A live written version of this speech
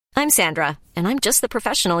I'm Sandra, and I'm just the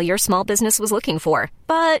professional your small business was looking for.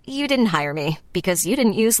 But you didn't hire me because you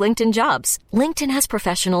didn't use LinkedIn Jobs. LinkedIn has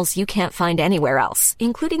professionals you can't find anywhere else,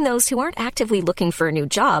 including those who aren't actively looking for a new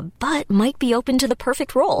job, but might be open to the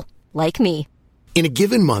perfect role, like me. In a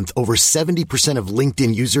given month, over 70% of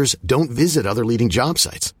LinkedIn users don't visit other leading job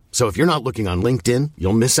sites. So if you're not looking on LinkedIn,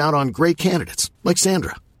 you'll miss out on great candidates like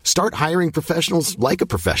Sandra. Start hiring professionals like a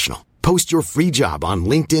professional. Post your free job on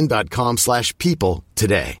linkedin.com/people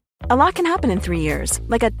today. A lot can happen in 3 years,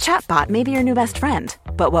 like a chatbot may be your new best friend.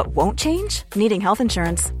 But what won't change? Needing health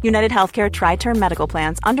insurance. United Healthcare Tri-Term Medical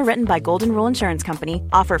Plans, underwritten by Golden Rule Insurance Company,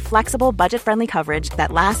 offer flexible, budget-friendly coverage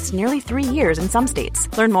that lasts nearly 3 years in some states.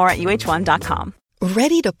 Learn more at uh1.com.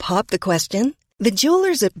 Ready to pop the question? The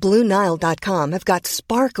jewelers at BlueNile.com have got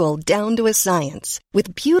sparkle down to a science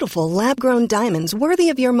with beautiful lab-grown diamonds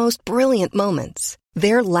worthy of your most brilliant moments.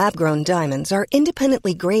 Their lab-grown diamonds are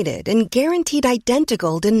independently graded and guaranteed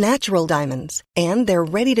identical to natural diamonds, and they're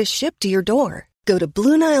ready to ship to your door. Go to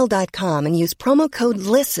BlueNile.com and use promo code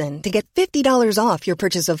LISTEN to get $50 off your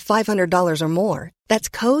purchase of $500 or more. That's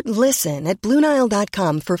code LISTEN at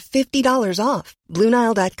BlueNile.com for $50 off.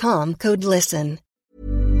 BlueNile.com, code LISTEN.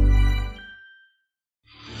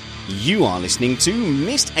 You are listening to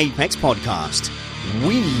Missed Apex Podcast.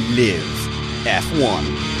 We live F1.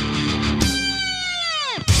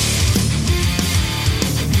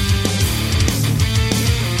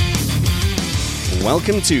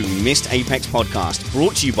 Welcome to Missed Apex Podcast,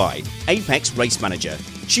 brought to you by Apex Race Manager.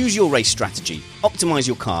 Choose your race strategy, optimize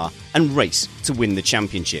your car, and race to win the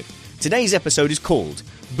championship. Today's episode is called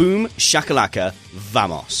Boom Shakalaka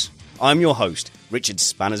Vamos. I'm your host, Richard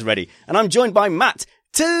Spanners Ready, and I'm joined by Matt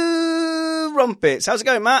Two Rumpets. How's it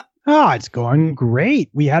going, Matt? Oh, it's going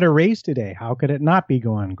great. We had a race today. How could it not be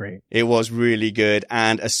going great? It was really good.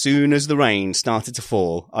 And as soon as the rain started to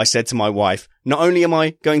fall, I said to my wife, not only am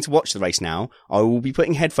I going to watch the race now, I will be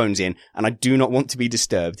putting headphones in and I do not want to be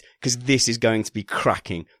disturbed because this is going to be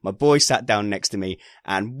cracking. My boy sat down next to me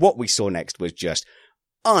and what we saw next was just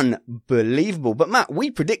unbelievable. But Matt,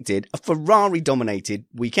 we predicted a Ferrari-dominated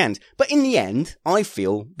weekend. But in the end, I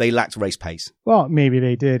feel they lacked race pace. Well, maybe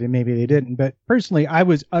they did and maybe they didn't. But personally, I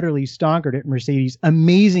was utterly stonkered at Mercedes'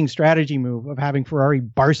 amazing strategy move of having Ferrari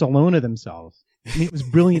Barcelona themselves. I mean, it was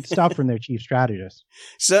brilliant stuff from their chief strategist.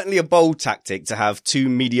 Certainly a bold tactic to have two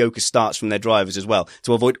mediocre starts from their drivers as well,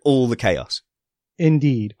 to avoid all the chaos.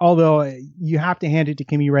 Indeed. Although you have to hand it to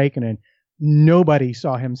Kimi Räikkönen. Nobody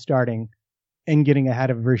saw him starting and getting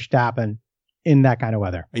ahead of Verstappen in that kind of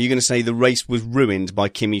weather. Are you going to say the race was ruined by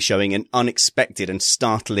Kimi showing an unexpected and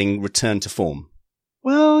startling return to form?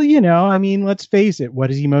 Well, you know, I mean, let's face it.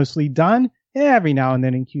 What has he mostly done? Every now and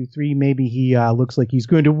then in Q3, maybe he looks like he's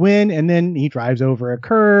going to win, and then he drives over a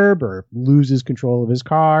curb or loses control of his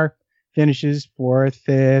car, finishes 4th,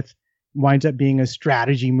 5th, winds up being a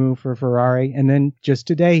strategy move for Ferrari. And then just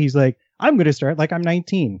today, he's like, I'm going to start like I'm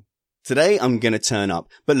 19. Today, I'm going to turn up.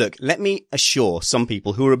 But look, let me assure some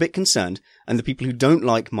people who are a bit concerned and the people who don't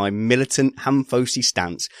like my militant Hamfosi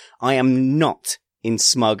stance, I am not in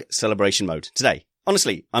smug celebration mode today.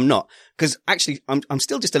 Honestly, I'm not. Because actually, I'm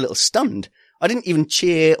still just a little stunned. I didn't even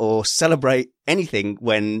cheer or celebrate anything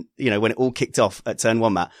when it all kicked off at turn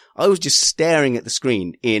 1, Matt. I was just staring at the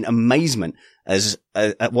screen in amazement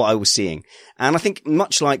at what I was seeing. And I think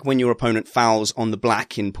much like when your opponent fouls on the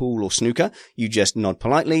black in pool or snooker, you just nod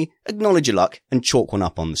politely, acknowledge your luck, and chalk one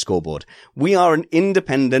up on the scoreboard. We are an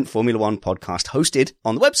independent Formula One podcast hosted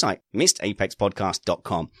on the website,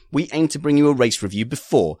 missedapexpodcast.com. We aim to bring you a race review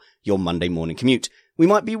before your Monday morning commute. We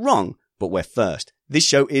might be wrong, but we're first. This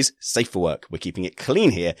show is safe for work. We're keeping it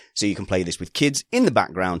clean here so you can play this with kids in the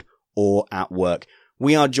background or at work.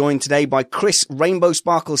 We are joined today by Chris Rainbow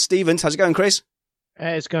Sparkle Stevens. How's it going, Chris?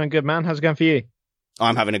 Hey, it's going good, man. How's it going for you?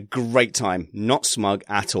 I'm having a great time. Not smug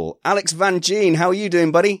at all. Alex Van Gien, how are you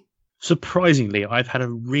doing, buddy? Surprisingly, I've had a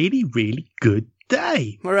really, really good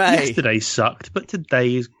day. Hooray. Yesterday sucked, but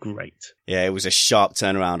today is great. Yeah, it was a sharp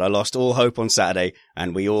turnaround. I lost all hope on Saturday,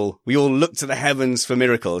 and we all looked to the heavens for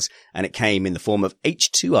miracles, and it came in the form of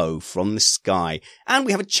H2O from the sky. And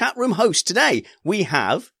we have a chat room host today. We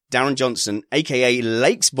have Darren Johnson, aka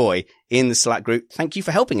Lakes Boy, in the Slack group. Thank you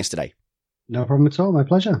for helping us today. No problem at all. My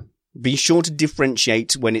pleasure. Be sure to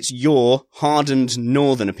differentiate when it's your hardened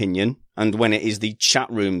northern opinion and when it is the chat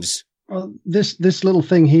room's. Well, this little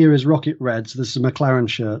thing here is Rocket Red, so this is a McLaren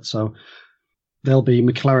shirt, so they'll be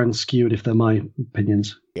McLaren skewed if they're my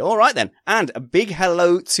opinions. All right then. And a big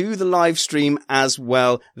hello to the live stream as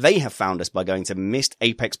well. They have found us by going to Missed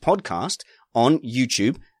Apex Podcast on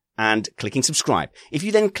YouTube and clicking subscribe. If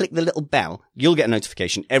you then click the little bell, you'll get a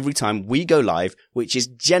notification every time we go live, which is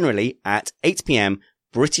generally at 8 p.m.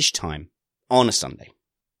 British time on a Sunday.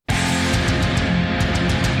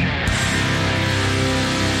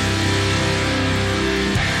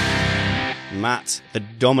 Matt, the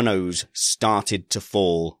dominoes started to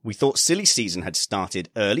fall. We thought silly season had started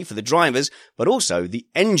early for the drivers, but also the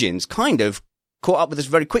engines kind of caught up with us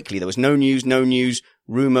very quickly. There was no news,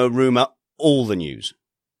 rumour, all the news.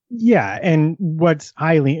 Yeah, and what's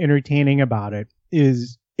highly entertaining about it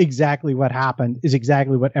is exactly what happened, is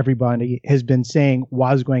exactly what everybody has been saying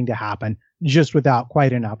was going to happen, just without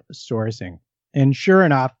quite enough sourcing. And sure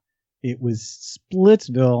enough, it was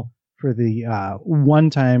Splitsville for the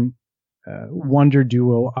one-time wonder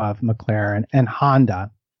duo of McLaren and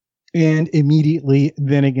Honda, and immediately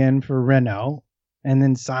then again for Renault, and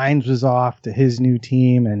then Sainz was off to his new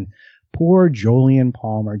team, and poor Jolyon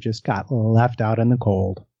Palmer just got left out in the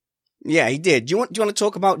cold. Yeah, he did. Do you want to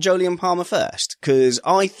talk about Jolyon Palmer first? Because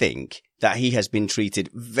I think that he has been treated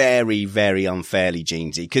very, very unfairly,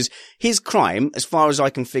 Jeansy, because his crime, as far as I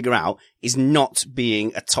can figure out, is not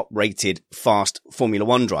being a top-rated, fast Formula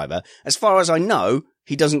One driver. As far as I know,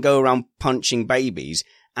 he doesn't go around punching babies,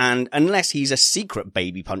 and unless he's a secret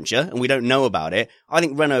baby puncher and we don't know about it, I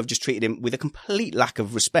think Renault have just treated him with a complete lack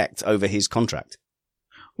of respect over his contract.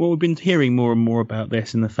 Well, we've been hearing more and more about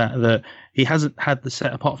this, and the fact that he hasn't had the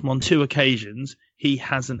set, apart from on 2 occasions, he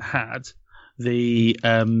hasn't had the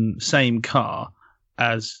same car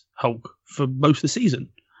as Hulk for most of the season.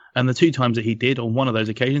 And the 2 times that he did, on one of those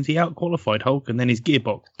occasions, he outqualified Hulk, and then his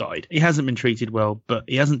gearbox died. He hasn't been treated well, but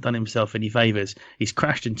he hasn't done himself any favours. He's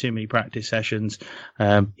crashed in too many practice sessions.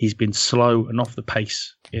 He's been slow and off the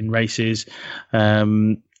pace in races.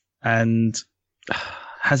 And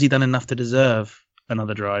has he done enough to deserve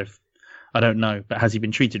another drive? I don't know, but has he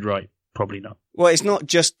been treated right? Probably not. Well, it's not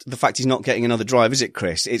just the fact he's not getting another drive, is it,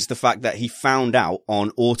 Chris? It's the fact that he found out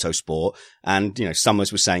on Autosport, and,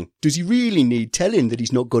 Summers was saying, does he really need telling that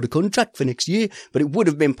he's not got a contract for next year? But it would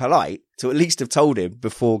have been polite to at least have told him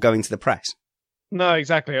before going to the press. No,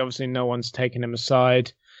 exactly. Obviously, no one's taken him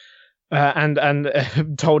aside and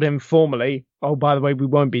told him formally, oh, by the way, we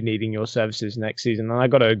won't be needing your services next season. And I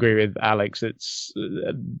got to agree with Alex. It's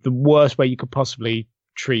the worst way you could possibly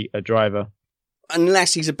treat a driver.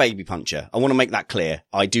 Unless he's a baby puncher. I want to make that clear.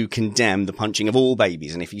 I do condemn the punching of all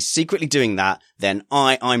babies. And if he's secretly doing that, then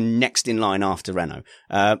I'm next in line after Renault.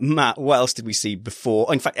 Matt, what else did we see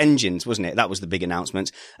before? In fact, engines, wasn't it? That was the big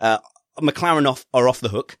announcement. McLaren are off the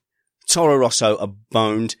hook. Toro Rosso are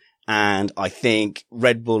boned. And I think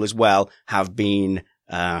Red Bull as well have been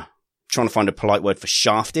trying to find a polite word for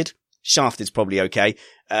shafted. Shafted's probably okay.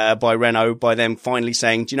 By Renault, by them finally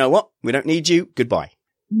saying, do you know what? We don't need you. Goodbye.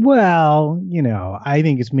 Well, I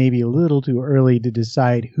think it's maybe a little too early to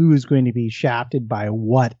decide who is going to be shafted by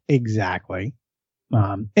what exactly.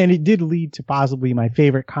 And it did lead to possibly my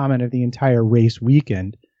favorite comment of the entire race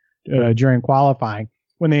weekend during qualifying.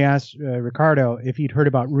 When they asked Ricciardo if he'd heard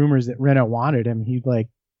about rumors that Renault wanted him, he'd like,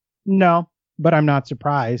 no, but I'm not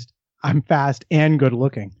surprised. I'm fast and good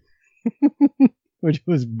looking, which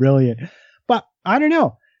was brilliant. But I don't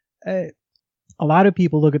know. A lot of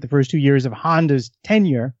people look at the first 2 years of Honda's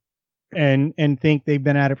tenure and think they've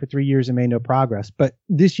been at it for 3 years and made no progress. But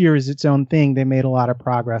this year is its own thing. They made a lot of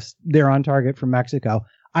progress. They're on target for Mexico.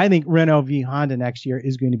 I think Renault v Honda next year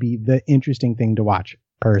is going to be the interesting thing to watch,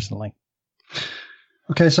 personally.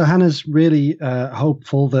 Okay, so Hannah's really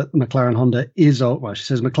hopeful that McLaren Honda is over. Well, she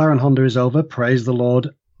says McLaren Honda is over. Praise the Lord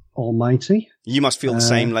Almighty. You must feel the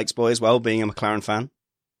same, Lakes Boy, as well, being a McLaren fan.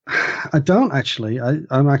 I don't actually.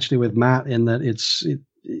 I'm actually with Matt in that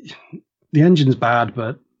the engine's bad,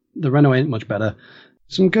 but the Renault ain't much better.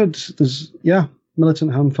 Some good.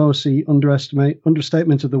 Militant Hamfosi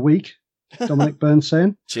understatement of the week. Dominic Burns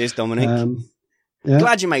saying. Cheers, Dominic. Yeah.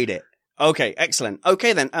 Glad you made it. Okay, excellent.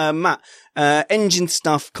 Okay then, Matt, engine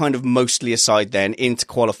stuff kind of mostly aside then, into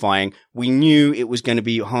qualifying. We knew it was going to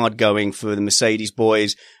be hard going for the Mercedes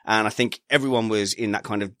boys, and I think everyone was in that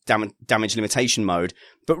kind of damage limitation mode.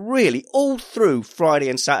 But really, all through Friday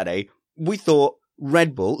and Saturday, we thought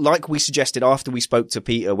Red Bull, like we suggested after we spoke to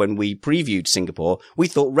Peter when we previewed Singapore, we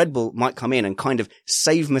thought Red Bull might come in and kind of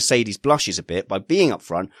save Mercedes blushes a bit by being up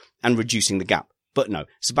front and reducing the gap. But no,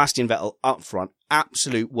 Sebastian Vettel up front,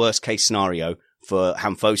 absolute worst case scenario for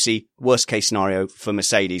Hamfosi, worst case scenario for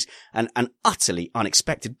Mercedes, and utterly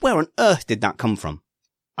unexpected. Where on earth did that come from?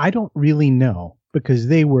 I don't really know, because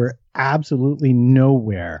they were absolutely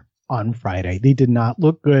nowhere on Friday. They did not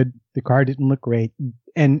look good. The car didn't look great.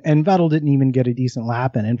 And Vettel didn't even get a decent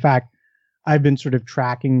lap in. In fact, I've been sort of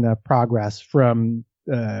tracking the progress from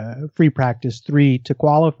free practice 3 to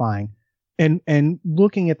qualifying and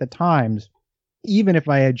looking at the times. Even if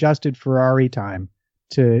I adjusted Ferrari time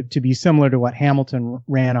to be similar to what Hamilton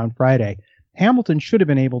ran on Friday. Hamilton should have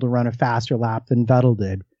been able to run a faster lap than Vettel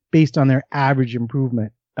did based on their average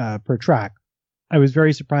improvement per track. I was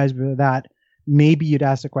very surprised by that. Maybe you'd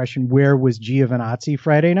ask the question, where was Giovinazzi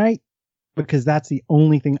Friday night? Because that's the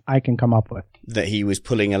only thing I can come up with. That he was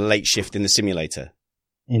pulling a late shift in the simulator.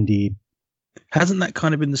 Indeed. Hasn't that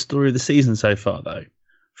kind of been the story of the season so far, though?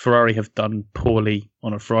 Ferrari have done poorly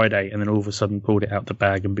on a Friday and then all of a sudden pulled it out the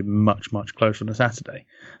bag and been much, much closer on a Saturday.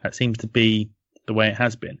 That seems to be the way it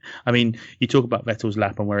has been. I mean, you talk about Vettel's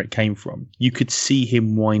lap and where it came from. You could see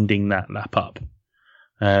him winding that lap up.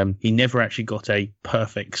 He never actually got a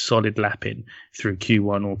perfect solid lap in through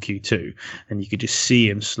Q1 or Q2, and you could just see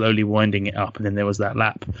him slowly winding it up. And then there was that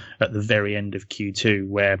lap at the very end of Q2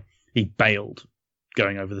 where he bailed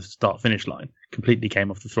going over the start-finish line, completely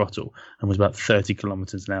came off the throttle and was about 30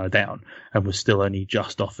 kilometers an hour down and was still only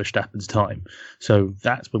just off Verstappen's time. So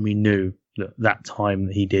that's when we knew that that time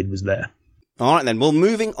that he did was there. All right, then. Well,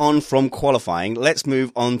 moving on from qualifying, let's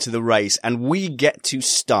move on to the race. And we get to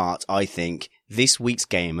start, I think, this week's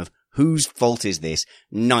game of Whose Fault Is This?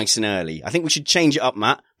 Nice and early. I think we should change it up,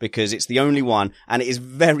 Matt, because it's the only one, and it is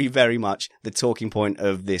very, very much the talking point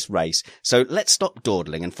of this race. So let's stop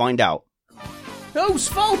dawdling and find out. Whose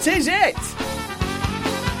fault is it?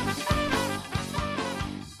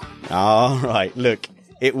 All right, look,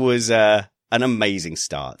 it was an amazing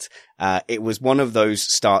start. It was one of those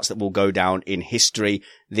starts that will go down in history.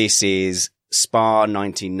 This is Spa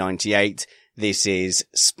 1998. This is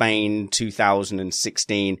Spain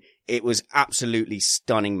 2016. It was absolutely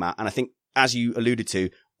stunning, Matt. And I think, as you alluded to,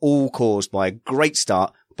 all caused by a great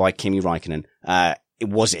start by Kimi Räikkönen.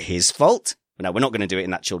 Was it his fault? No, we're not going to do it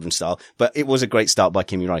in that children's style, but it was a great start by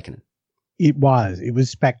Kimi Räikkönen. It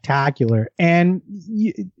was spectacular. And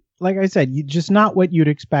like I said, just not what you'd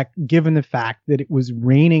expect given the fact that it was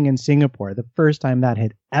raining in Singapore, the first time that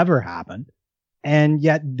had ever happened. And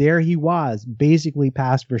yet there he was, basically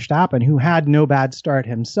past Verstappen, who had no bad start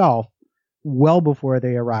himself, well before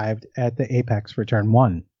they arrived at the apex for turn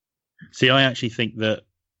one. See, I actually think that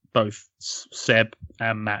both Seb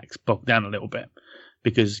and Max bogged down a little bit,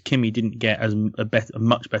 because Kimi didn't get a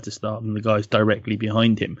much better start than the guys directly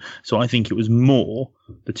behind him. So I think it was more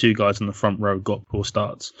the two guys on the front row got poor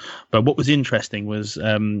starts. But what was interesting was,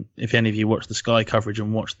 if any of you watched the Sky coverage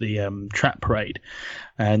and watched the track parade,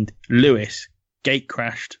 and Lewis gate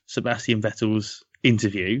crashed Sebastian Vettel's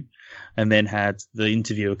interview and then had the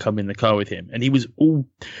interviewer come in the car with him. And he was all,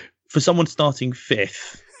 for someone starting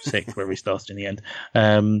sixth, where he started in the end.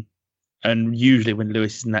 And usually when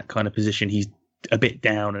Lewis is in that kind of position, he's a bit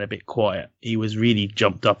down and a bit quiet. He was really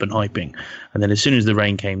jumped up and hyping. And then as soon as the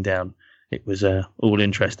rain came down, it was all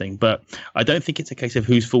interesting. But I don't think it's a case of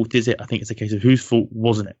whose fault is it. I think it's a case of whose fault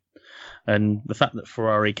wasn't it. And the fact that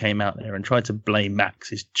Ferrari came out there and tried to blame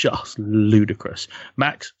Max is just ludicrous.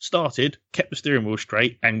 Max started, kept the steering wheel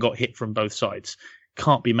straight, and got hit from both sides.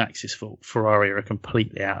 Can't be Max's fault. Ferrari are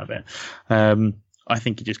completely out of it. I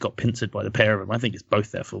think he just got pincered by the pair of them. I think it's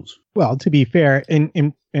both their faults. Well, to be fair,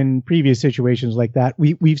 in previous situations like that,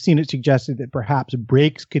 we've seen it suggested that perhaps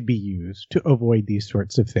brakes could be used to avoid these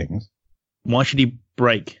sorts of things. Why should he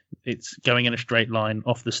brake? It's going in a straight line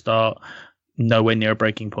off the start, nowhere near a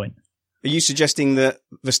braking point. Are you suggesting that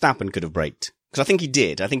Verstappen could have braked? Because I think he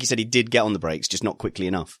did. I think he said he did get on the brakes, just not quickly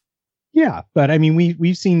enough. Yeah, but I mean,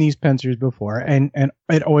 we've seen these pincers before, and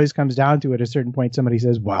it always comes down to, at a certain point, somebody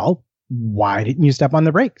says, well, why didn't you step on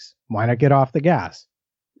the brakes? Why not get off the gas?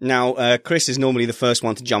 Now, Chris is normally the first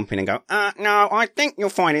one to jump in and go, no, I think you'll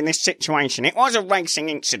find in this situation it was a racing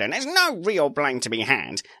incident. There's no real blame to be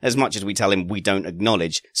had, as much as we tell him we don't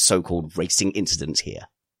acknowledge so-called racing incidents here.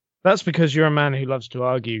 That's because you're a man who loves to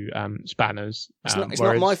argue spanners. It's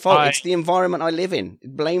not my fault. It's the environment I live in.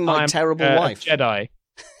 Blame my terrible wife. Jedi.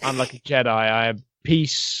 I'm like a Jedi. I have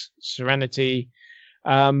peace, serenity.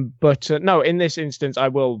 But no, in this instance, I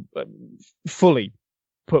will fully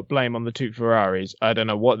put blame on the two Ferraris. I don't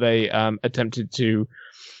know what they attempted to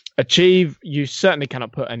achieve. You certainly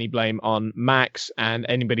cannot put any blame on Max, and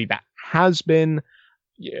anybody that has been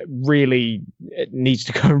really needs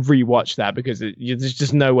to go and rewatch that, because there's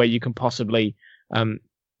just no way you can possibly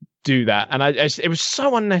do that. And it was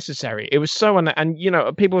so unnecessary. It was so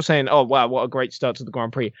and people were saying, oh wow, what a great start to the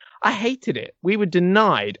Grand Prix. I hated it. We were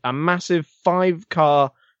denied a massive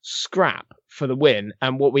 5-car scrap for the win,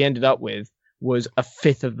 and what we ended up with was a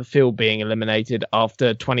fifth of the field being eliminated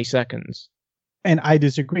after 20 seconds. And I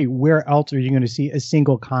disagree. Where else are you going to see a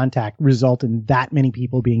single contact result in that many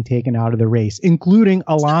people being taken out of the race, including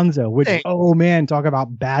Alonso, which, oh man, talk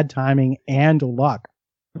about bad timing and luck.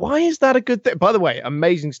 Why is that a good thing? By the way,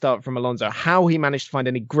 amazing start from Alonso. How he managed to find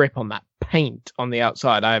any grip on that paint on the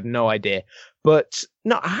outside, I have no idea. But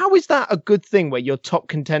no, how is that a good thing where your top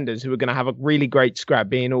contenders who are going to have a really great scrap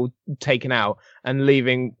being all taken out and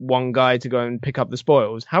leaving one guy to go and pick up the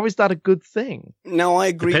spoils? How is that a good thing? No, I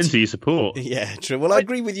agree. Depends who you support. Yeah, true. Well, I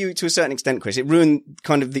agree with you to a certain extent, Chris. It ruined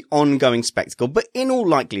kind of the ongoing spectacle. But in all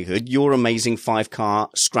likelihood, your amazing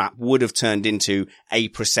 5-car scrap would have turned into a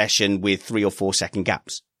procession with 3 or 4 second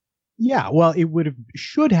gaps. Yeah, well,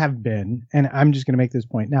 should have been, and I'm just going to make this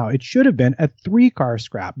point now, it should have been a 3-car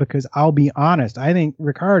scrap, because I'll be honest, I think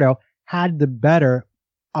Ricciardo had the better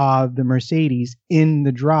of the Mercedes in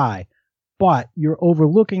the dry, but you're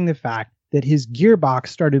overlooking the fact that his gearbox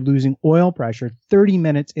started losing oil pressure 30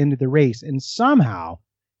 minutes into the race, and somehow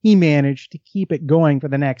he managed to keep it going for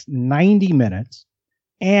the next 90 minutes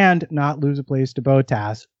and not lose a place to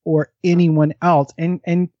Bottas or anyone else,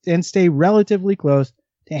 and stay relatively close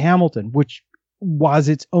to Hamilton, which was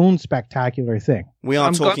its own spectacular thing. We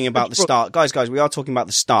are talking about the start. Guys, we are talking about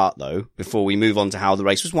the start, though, before we move on to how the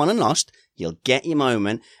race was won and lost. You'll get your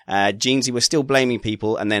moment. Jeansy, we're still blaming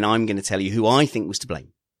people, and then I'm going to tell you who I think was to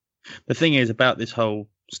blame. The thing is about this whole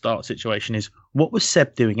start situation is, what was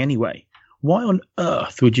Seb doing anyway? Why on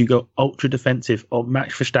earth would you go ultra defensive on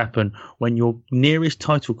Max Verstappen when your nearest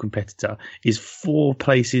title competitor is 4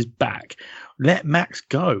 places back? Let Max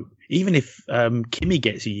go. Even if Kimi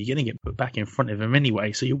gets you, you're going to get put back in front of him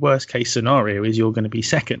anyway. So your worst case scenario is you're going to be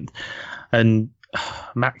second. And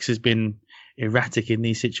Max has been erratic in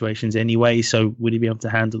these situations anyway. So would he be able to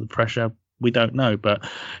handle the pressure? We don't know. But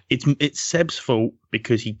it's Seb's fault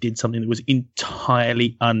because he did something that was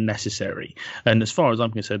entirely unnecessary. And as far as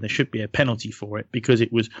I'm concerned, there should be a penalty for it because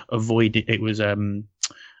it was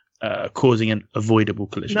causing an avoidable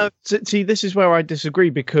collision. No, see, this is where I disagree,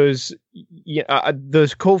 because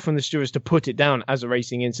the call from the stewards to put it down as a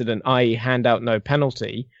racing incident, i.e. hand out no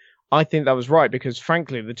penalty, I think that was right, because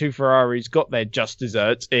frankly, the 2 Ferraris got their just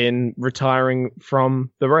desserts in retiring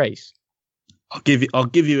from the race. I'll give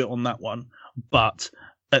you it on that one, but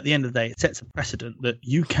at the end of the day, it sets a precedent that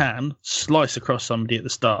you can slice across somebody at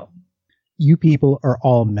the start. You people are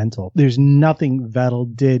all mental. There's nothing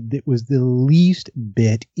Vettel did that was the least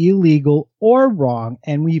bit illegal or wrong,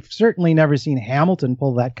 and we've certainly never seen Hamilton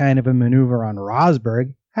pull that kind of a maneuver on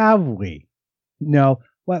Rosberg, have we? No,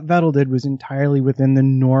 what Vettel did was entirely within the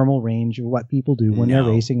normal range of what people do when they're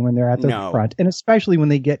racing, when they're at the front, and especially when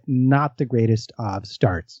they get not the greatest of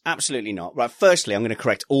starts. Absolutely not. Right, firstly, I'm going to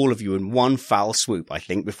correct all of you in one foul swoop, I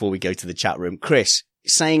think, before we go to the chat room. Chris,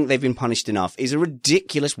 saying they've been punished enough is a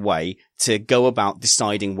ridiculous way to go about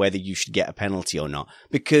deciding whether you should get a penalty or not,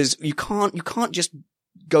 because you can't just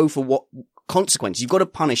go for what consequence. You've got to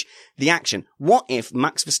punish the action. What if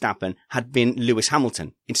Max Verstappen had been Lewis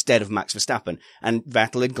Hamilton instead of Max Verstappen, and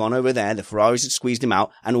Vettel had gone over there, the Ferraris had squeezed him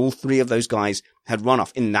out, and all 3 of those guys had run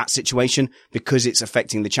off? In that situation, because it's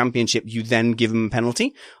affecting the championship, you then give them a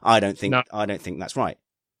penalty? I don't think that's right.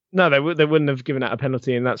 No, they wouldn't have given out a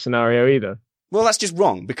penalty in that scenario either. Well, that's just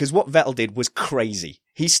wrong, because what Vettel did was crazy.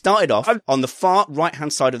 He started off on the far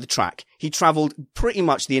right-hand side of the track. He travelled pretty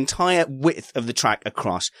much the entire width of the track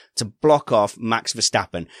across to block off Max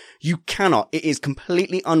Verstappen. It is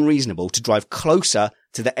completely unreasonable to drive closer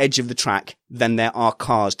to the edge of the track than there are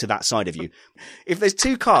cars to that side of you. If there's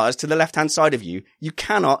 2 cars to the left-hand side of you, you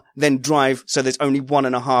cannot then drive so there's only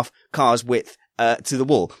 1.5 cars width to the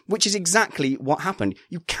wall, which is exactly what happened.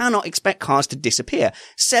 You cannot expect cars to disappear.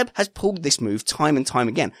 Seb has pulled this move time and time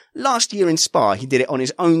again. Last year in Spa, he did it on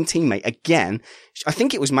his own teammate again. I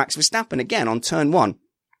think it was Max Verstappen again on turn 1.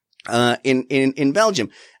 In Belgium,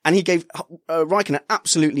 and he gave Raikkonen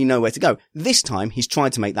absolutely nowhere to go. This time he's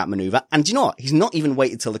tried to make that maneuver, and do you know what? He's not even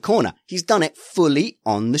waited till the corner. He's done it fully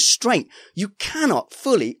on the straight. You cannot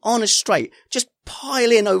fully on a straight just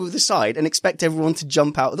pile in over the side and expect everyone to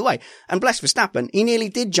jump out of the way. And bless Verstappen, he nearly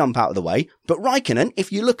did jump out of the way, but Raikkonen,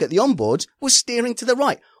 if you look at the onboards, was steering to the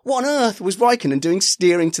right. What on earth was Raikkonen doing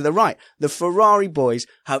steering to the right? The Ferrari boys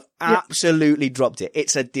have absolutely dropped it.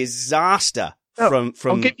 It's a disaster. From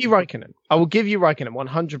I'll give you Raikkonen. I will give you Raikkonen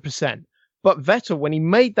 100%. But Vettel, when he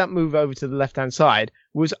made that move over to the left-hand side,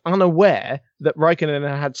 was unaware that Raikkonen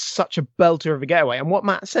had such a belter of a getaway. And what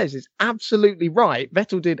Matt says is absolutely right.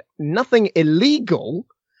 Vettel did nothing illegal,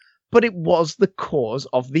 but it was the cause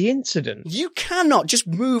of the incident. You cannot just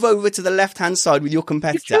move over to the left-hand side with your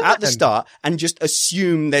competitor at the start and just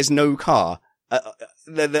assume there's no car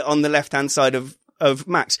on the left-hand side of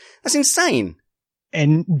Max. That's insane.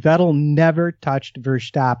 And Vettel never touched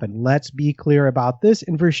Verstappen. Let's be clear about this.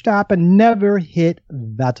 And Verstappen never hit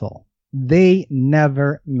Vettel. They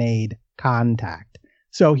never made contact.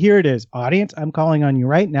 So here it is. Audience, I'm calling on you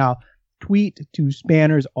right now. Tweet to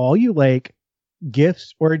Spanners all you like,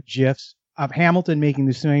 GIFs or GIFs of Hamilton making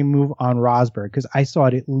the same move on Rosberg, because I saw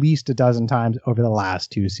it at least a dozen times over the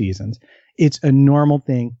last 2 seasons. It's a normal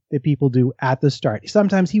thing that people do at the start.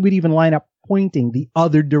 Sometimes he would even line up pointing the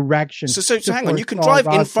other direction. So hang on, you can drive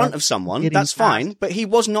in front of someone, that's fine, but he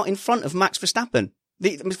was not in front of Max Verstappen.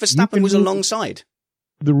 Verstappen was alongside.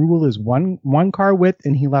 The rule is one car width,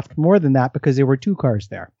 and he left more than that because there were 2 cars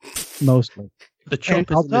there, mostly. The chop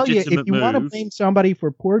is I'll tell you, if you want to blame somebody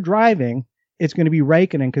for poor driving, it's going to be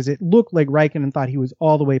Raikkonen, because it looked like Raikkonen thought he was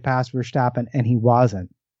all the way past Verstappen, and he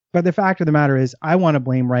wasn't. But the fact of the matter is, I want to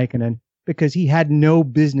blame Raikkonen because he had no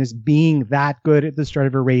business being that good at the start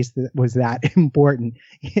of a race that was that important.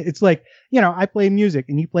 It's like, I play music,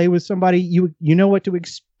 and you play with somebody, you know what to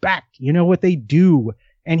expect. You know what they do.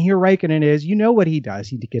 And here Raikkonen is, you know what he does.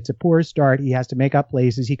 He gets a poor start. He has to make up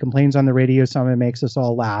places. He complains on the radio. Someone makes us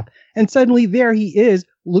all laugh. And suddenly there he is,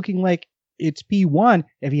 looking like it's P1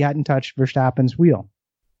 if he hadn't touched Verstappen's wheel.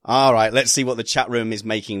 All right, let's see what the chat room is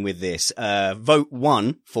making with this. Vote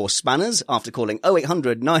 1 for Spanners after calling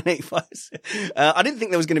 0800 985. I didn't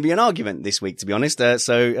think there was going to be an argument this week, to be honest.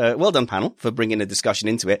 So well done, panel, for bringing a discussion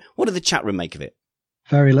into it. What did the chat room make of it?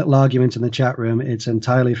 Very little argument in the chat room. It's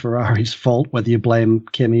entirely Ferrari's fault, whether you blame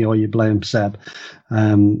Kimi or you blame Seb.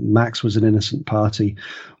 Max was an innocent party.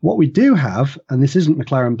 What we do have, and this isn't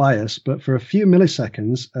McLaren bias, but for a few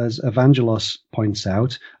milliseconds, as Evangelos points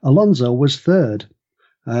out, Alonso was third.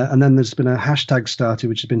 And then there's been a hashtag started,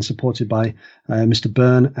 which has been supported by Mr.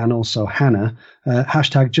 Byrne and also Hannah.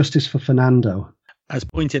 Hashtag Justice for Fernando. As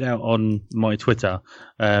pointed out on my Twitter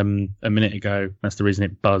a minute ago, that's the reason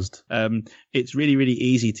it buzzed. It's really, really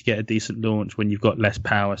easy to get a decent launch when you've got less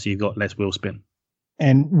power, so you've got less wheel spin.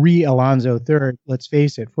 And Alonso third, let's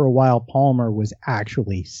face it, for a while, Palmer was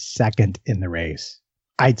actually second in the race.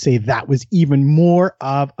 I'd say that was even more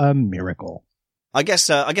of a miracle. I guess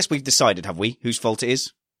we've decided, have we, whose fault it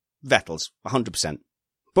is? Vettel's, 100%.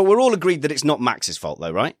 But we're all agreed that it's not Max's fault,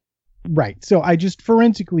 though, right? Right. So I just,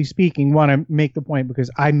 forensically speaking, want to make the point because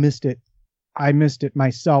I missed it. I missed it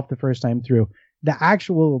myself the first time through. The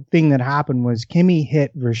actual thing that happened was Kimi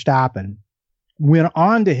hit Verstappen, went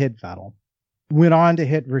on to hit Vettel, went on to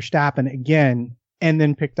hit Verstappen again, and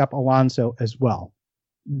then picked up Alonso as well.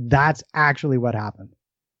 That's actually what happened.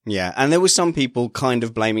 Yeah, and there were some people kind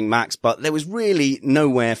of blaming Max, but there was really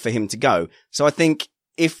nowhere for him to go. So I think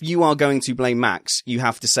if you are going to blame Max, you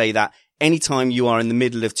have to say that anytime you are in the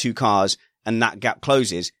middle of 2 cars and that gap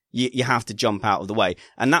closes, you have to jump out of the way.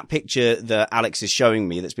 And that picture that Alex is showing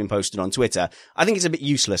me that's been posted on Twitter, I think it's a bit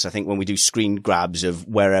useless, I think, when we do screen grabs of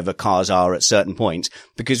wherever cars are at certain points,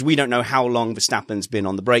 because we don't know how long Verstappen's been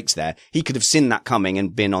on the brakes there. He could have seen that coming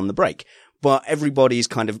and been on the brake. But everybody's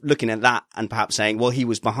kind of looking at that and perhaps saying, well, he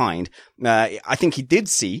was behind. I think he did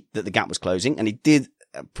see that the gap was closing and he did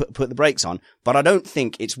put the brakes on, but I don't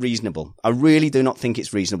think it's reasonable. I really do not think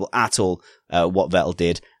it's reasonable at all, what Vettel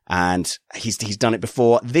did. And he's done it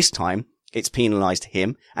before. This time it's penalized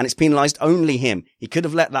him, and it's penalized only him. He could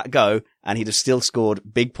have let that go and he'd have still scored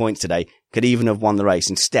big points today. Could even have won the race.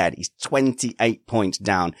 Instead, he's 28 points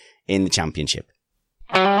down in the championship.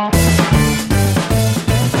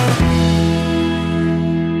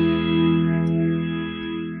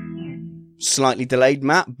 Slightly delayed,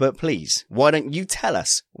 Matt, but please, why don't you tell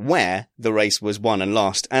us where the race was won and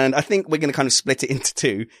lost? And I think we're going to kind of split it into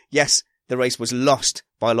 2. Yes, the race was lost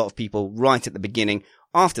by a lot of people right at the beginning.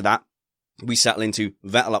 After that, we settle into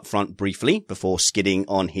Vettel up front briefly before skidding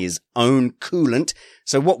on his own coolant.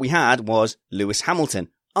 So what we had was Lewis Hamilton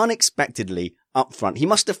unexpectedly up front. He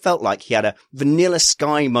must have felt like he had a Vanilla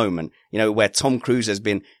Sky moment, where Tom Cruise has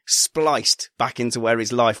been spliced back into where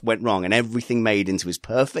his life went wrong and everything made into his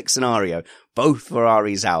perfect scenario. Both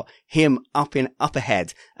Ferraris out, him up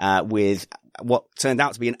ahead, with what turned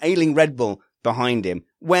out to be an ailing Red Bull behind him.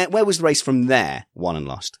 Where was the race from there, won and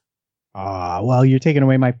lost? Well, you're taking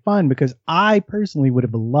away my fun because I personally would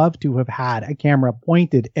have loved to have had a camera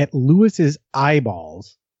pointed at Lewis's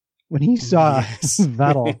eyeballs when he saw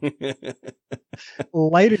Vettel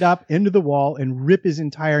light it up into the wall and rip his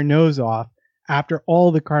entire nose off after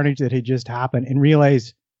all the carnage that had just happened and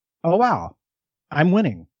realize, oh, wow, I'm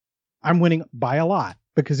winning. I'm winning by a lot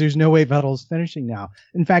because there's no way Vettel's finishing now.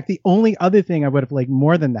 In fact, the only other thing I would have liked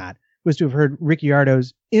more than that was to have heard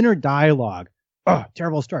Ricciardo's inner dialogue. Oh,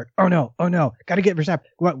 terrible start. Oh, no. Got to get Verstappen.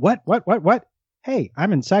 What? Hey,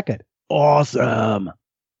 I'm in second. Awesome.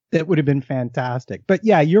 That would have been fantastic. But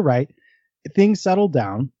yeah, you're right. Things settled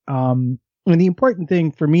down. And the important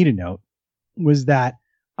thing for me to note was that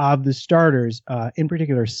of the starters, in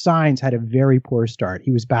particular, Sainz had a very poor start.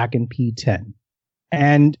 He was back in P10.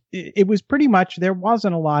 And it was pretty much, there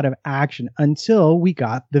wasn't a lot of action until we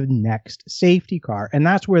got the next safety car. And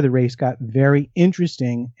that's where the race got very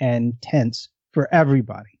interesting and tense for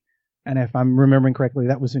everybody. And if I'm remembering correctly,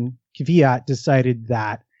 that was when Kvyat decided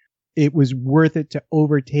that it was worth it to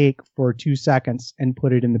overtake for 2 seconds and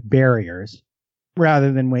put it in the barriers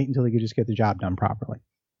rather than wait until he could just get the job done properly.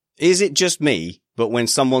 Is it just me, but when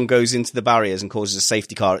someone goes into the barriers and causes a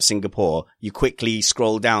safety car at Singapore, you quickly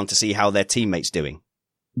scroll down to see how their teammate's doing?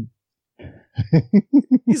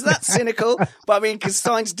 Is that cynical? But I mean, because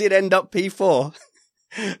Sainz did end up P4.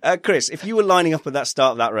 Chris, if you were lining up at that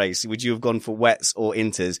start of that race, would you have gone for wets or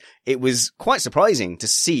inters? It was quite surprising to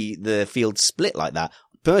see the field split like that.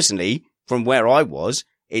 Personally, from where I was,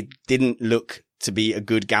 it didn't look to be a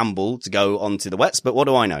good gamble to go onto the wets, but what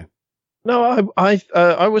do I know? No,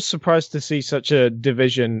 I was surprised to see such a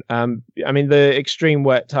division. I mean, the extreme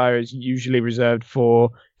wet tire is usually reserved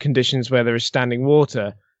for conditions where there is standing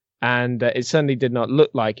water, and it certainly did not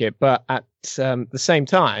look like it. But at the same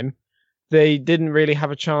time, they didn't really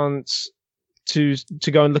have a chance to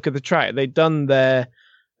go and look at the track. They'd done their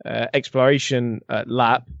exploration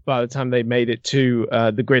lap by the time they made it to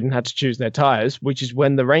the grid and had to choose their tires, which is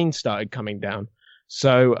when the rain started coming down.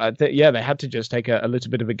 So, they had to just take a little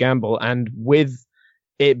bit of a gamble. And with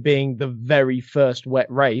it being the very first wet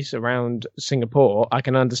race around Singapore, I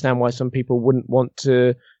can understand why some people wouldn't want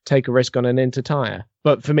to take a risk on an inter tire.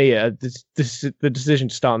 But for me, the decision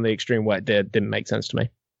to start on the extreme wet didn't make sense to me.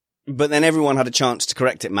 But then everyone had a chance to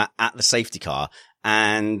correct it, Matt, at the safety car.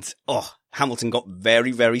 And, Hamilton got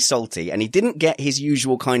very, very salty. And he didn't get his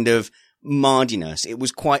usual kind of mardiness. It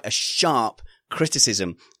was quite a sharp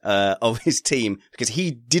criticism of his team because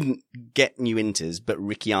he didn't get new inters, but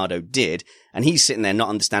Ricciardo did. And he's sitting there not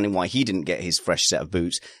understanding why he didn't get his fresh set of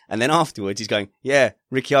boots. And then afterwards he's going, yeah,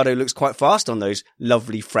 Ricciardo looks quite fast on those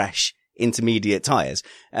lovely, fresh, intermediate tyres.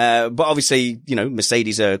 But obviously,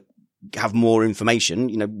 Mercedes have more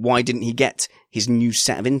information. Why didn't he get his new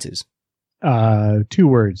set of inters? 2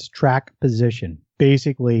 words, track position.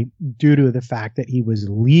 Basically, due to the fact that he was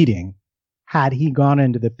leading, had he gone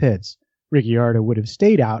into the pits, Ricciardo would have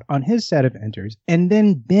stayed out on his set of inters and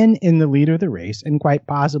then been in the lead of the race and quite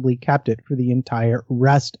possibly kept it for the entire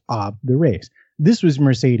rest of the race. This was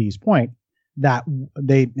Mercedes' point that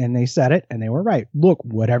they said it and they were right. Look,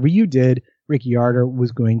 whatever you did, Ricciardo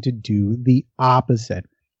was going to do the opposite.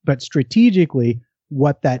 But strategically,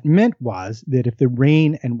 what that meant was that if the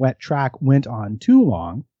rain and wet track went on too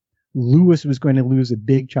long, Lewis was going to lose a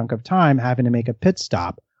big chunk of time having to make a pit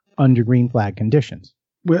stop under green flag conditions.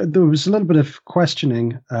 Well, there was a little bit of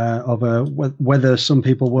questioning of whether some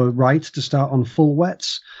people were right to start on full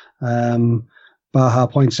wets. Baja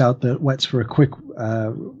points out that wets for a quick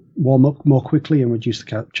warm-up more quickly and reduce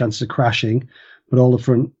the chances of crashing, but all the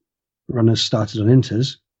front runners started on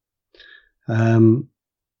inters.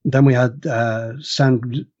 Then we had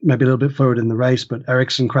Sand maybe a little bit forward in the race, but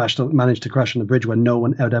Ericsson managed to crash on the bridge where no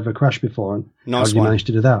one had ever crashed before. And how did you manage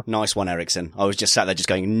to do that? Nice one, Ericsson. I was just sat there just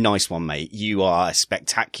going, nice one, mate. You are a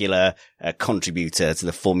spectacular contributor to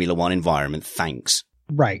the Formula One environment. Thanks.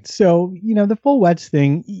 Right. So, the full wets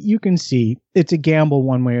thing, you can see it's a gamble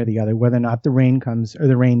one way or the other, whether or not the rain comes or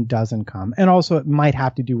the rain doesn't come. And also it might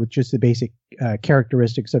have to do with just the basic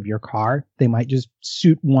characteristics of your car. They might just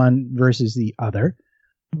suit one versus the other.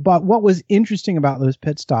 But what was interesting about those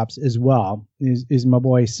pit stops as well is my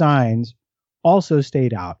boy Sainz also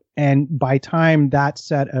stayed out. And by time that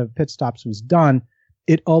set of pit stops was done,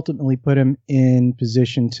 it ultimately put him in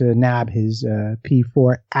position to nab his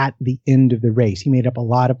P4 at the end of the race. He made up a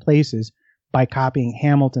lot of places by copying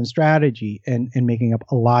Hamilton's strategy and making up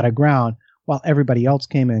a lot of ground while everybody else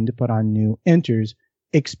came in to put on new inters,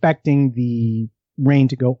 expecting the rain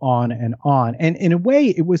to go on and on. And in a way,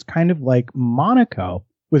 it was kind of like Monaco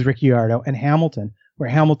with Ricciardo and Hamilton, where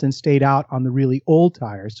Hamilton stayed out on the really old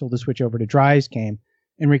tires till the switch over to dries came,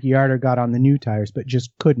 and Ricciardo got on the new tires, but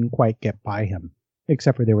just couldn't quite get by him,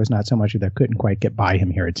 except for there was not so much of that couldn't quite get by him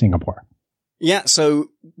here at Singapore. Yeah, so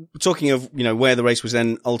talking of, where the race was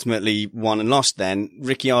then ultimately won and lost then,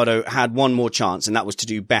 Ricciardo had one more chance, and that was to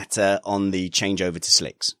do better on the changeover to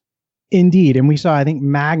slicks. Indeed, and we saw, I think,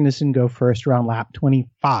 Magnussen go first around lap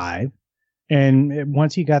 25. And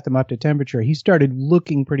once he got them up to temperature, he started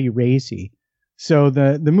looking pretty racy. So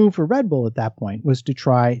the move for Red Bull at that point was to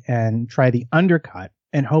try the undercut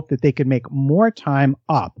and hope that they could make more time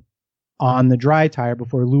up on the dry tire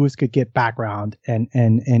before Lewis could get back around and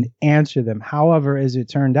answer them. However, as it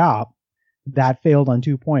turned out, that failed on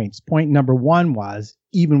 2 points. Point number one was,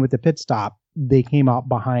 even with the pit stop, they came out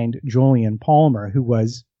behind Jolyon Palmer, who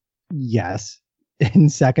was, yes, in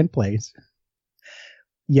second place.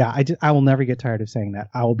 Yeah, I will never get tired of saying that.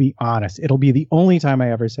 I will be honest. It'll be the only time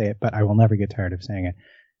I ever say it, but I will never get tired of saying it.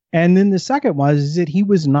 And then the second is that he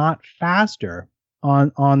was not faster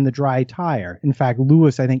on the dry tire. In fact,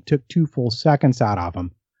 Lewis, I think, took 2 full seconds out of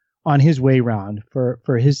him on his way round for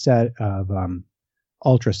his set of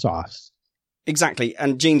ultra softs. Exactly.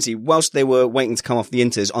 And Jeansy, whilst they were waiting to come off the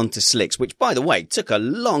inters onto slicks, which, by the way, took a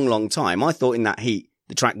long, long time, I thought in that heat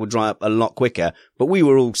the track would dry up a lot quicker, but we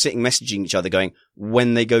were all sitting messaging each other going,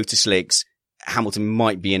 when they go to slicks, Hamilton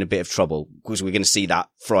might be in a bit of trouble because we're going to see that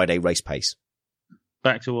Friday race pace.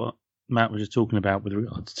 Back to what Matt was just talking about with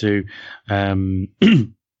regards to why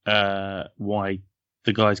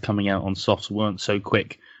the guys coming out on softs weren't so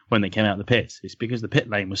quick when they came out of the pits. It's because the pit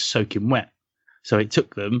lane was soaking wet. So it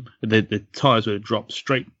took them, the tyres would have dropped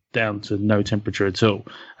straight down to no temperature at all,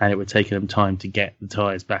 and it would take them time to get the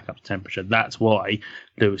tyres back up to temperature. That's why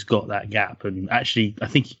Lewis got that gap. And actually, I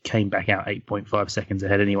think he came back out 8.5 seconds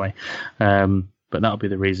ahead anyway. But that'll be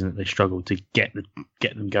the reason that they struggled to get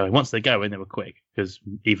them going. Once they go in, they were quick, because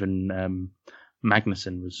even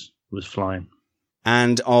Magnussen was flying.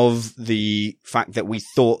 And of the fact that we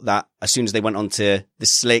thought that as soon as they went onto the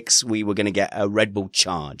slicks, we were going to get a Red Bull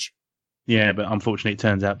charge. Yeah, but unfortunately, it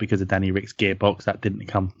turns out because of Danny Rick's gearbox, that didn't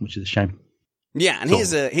come, which is a shame. Yeah, and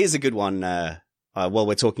here's a good one. While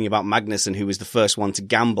we're talking about Magnussen, who was the first one to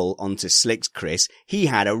gamble onto slicks, Chris, he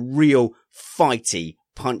had a real fighty,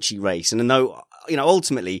 punchy race. And though,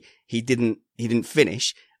 ultimately he didn't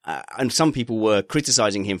finish, and some people were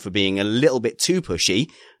criticizing him for being a little bit too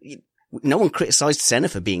pushy. No one criticized Senna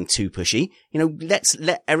for being too pushy. Let's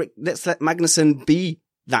let Magnussen be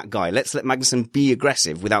that guy. Let's let Magnussen be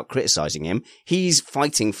aggressive without criticizing him. He's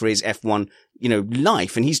fighting for his F1,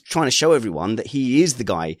 life, and he's trying to show everyone that he is the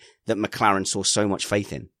guy that McLaren saw so much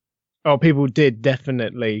faith in. Oh, people did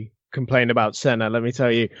definitely complain about Senna, let me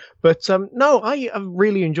tell you. But no, I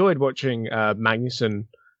really enjoyed watching Magnussen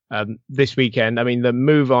this weekend. I mean, the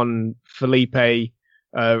move on Felipe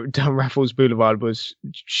down Raffles Boulevard was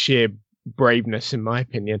sheer braveness, in my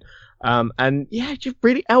opinion. And yeah, just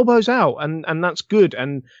really elbows out, and that's good.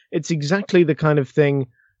 And it's exactly the kind of thing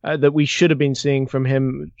that we should have been seeing from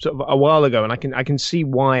him sort of a while ago. And I can see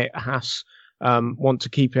why Haas want to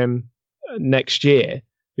keep him next year,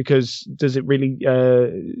 because does it really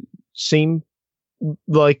seem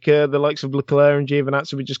like the likes of Leclerc and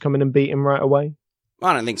Giovinazzi would just come in and beat him right away?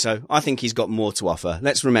 I don't think so. I think he's got more to offer.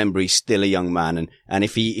 Let's remember he's still a young man, and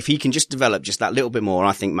if he can just develop just that little bit more,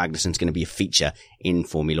 I think Magnussen's going to be a feature in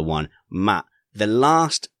Formula One. Matt, the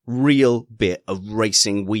last real bit of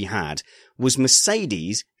racing we had was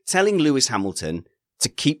Mercedes telling Lewis Hamilton to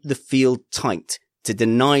keep the field tight, to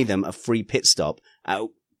deny them a free pit stop.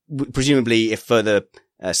 Presumably, if further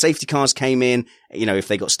safety cars came in, if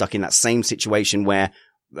they got stuck in that same situation where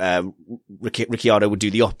Ricciardo would do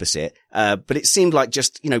the opposite. But it seemed like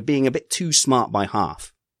just, being a bit too smart by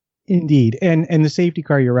half. Indeed. And the safety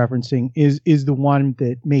car you're referencing is the one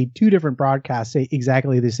that made 2 different broadcasts say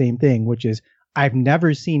exactly the same thing, which is, I've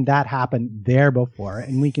never seen that happen there before.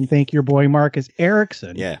 And we can thank your boy Marcus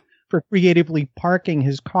Ericsson for creatively parking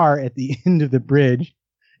his car at the end of the bridge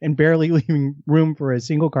and barely leaving room for a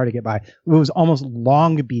single car to get by. It was almost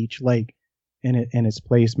Long Beach-like in its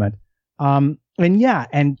placement. And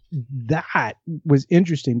that was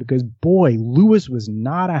interesting because, boy, Lewis was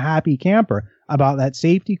not a happy camper about that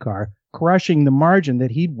safety car crushing the margin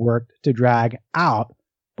that he'd worked to drag out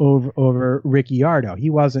over Ricciardo. He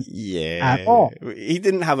wasn't at all. He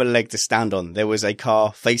didn't have a leg to stand on. There was a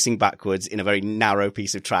car facing backwards in a very narrow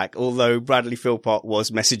piece of track, although Bradley Philpott was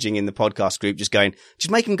messaging in the podcast group just going, just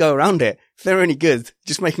make him go around it. If they're any good,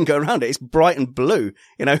 just make him go around it. It's bright and blue.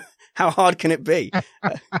 How hard can it be?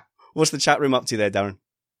 What's the chat room up to there, Darren?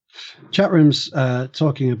 Chat room's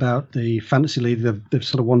talking about the fantasy league. They've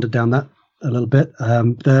sort of wandered down that a little bit.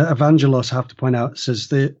 The Evangelos, I have to point out, says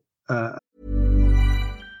the...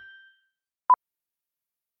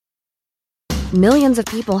 Millions of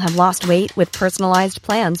people have lost weight with personalized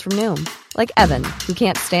plans from Noom. Like Evan, who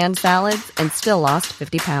can't stand salads and still lost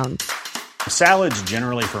 50 pounds. Salads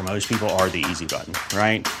generally for most people are the easy button,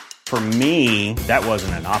 right? For me, that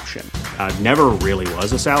wasn't an option. I never really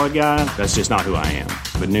was a salad guy. That's just not who I am.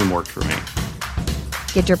 But Noom worked for me.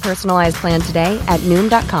 Get your personalized plan today at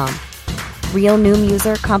Noom.com. Real Noom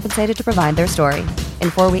user compensated to provide their story.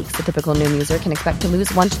 In 4 weeks, the typical Noom user can expect to lose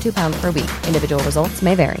 1 to 2 pounds per week. Individual results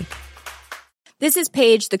may vary. This is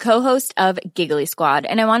Paige, the co-host of Giggly Squad,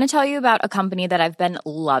 and I want to tell you about a company that I've been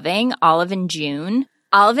loving, Olive & June.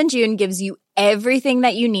 Olive & June gives you everything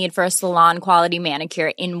that you need for a salon-quality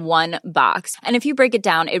manicure in one box. And if you break it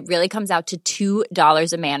down, it really comes out to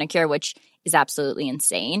 $2 a manicure, which is absolutely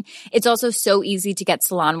insane. It's also so easy to get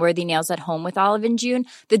salon-worthy nails at home with Olive & June.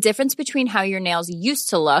 The difference between how your nails used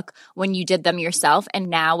to look when you did them yourself and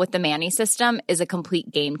now with the Mani system is a complete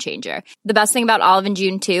game changer. The best thing about Olive &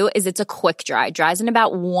 June, too, is it's a quick dry. Dries in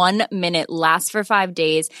about 1 minute, lasts for 5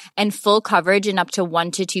 days, and full coverage in up to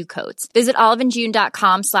 1 to 2 coats. Visit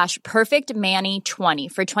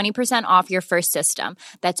oliveandjune.com/perfectmani20 for 20% off your first system.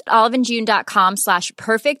 That's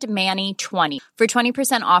oliveandjune.com/perfectmani20 for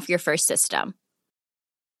 20% off your first system.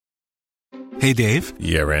 Hey, Dave.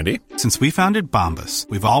 Yeah, Randy. Since we founded Bombas,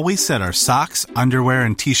 we've always said our socks, underwear,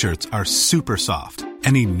 and T-shirts are super soft.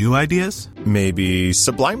 Any new ideas? Maybe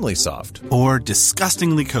sublimely soft. Or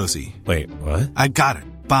disgustingly cozy. Wait, what? I got it.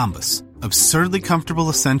 Bombas. Absurdly comfortable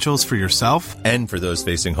essentials for yourself and for those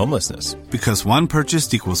facing homelessness. Because one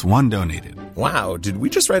purchased equals one donated. Wow, did we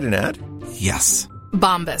just write an ad? Yes.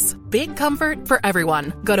 Bombas. Big comfort for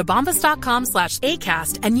everyone. Go to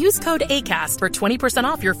bombas.com/ACAST and use code ACAST for 20%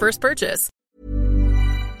 off your first purchase.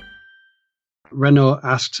 Renault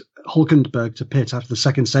asked Hülkenberg to pit after the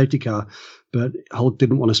second safety car, but Hulk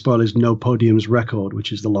didn't want to spoil his no podiums record,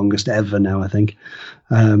 which is the longest ever now, I think.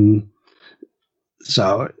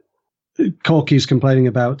 So Corky's complaining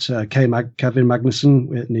about Kevin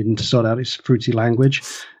Magnussen needing to sort out his fruity language.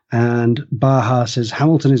 And Baha says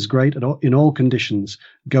Hamilton is great in all conditions.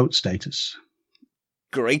 GOAT status.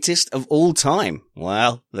 Greatest of all time?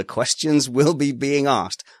 Well, the questions will be being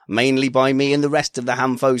asked, mainly by me and the rest of the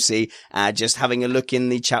Hamfosi. Just having a look in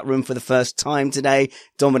the chat room for the first time today,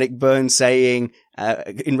 Dominic Byrne saying,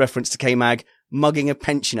 in reference to K-Mag, mugging a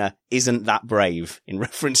pensioner isn't that brave, in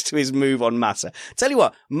reference to his move on Massa. Tell you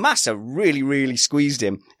what, Massa really, really squeezed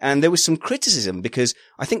him, and there was some criticism because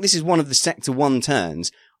I think this is one of the Sector 1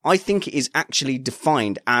 turns. I think it is actually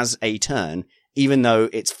defined as a turn, even though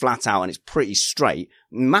it's flat out and it's pretty straight.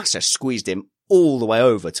 Massa squeezed him all the way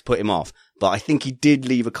over to put him off, but I think he did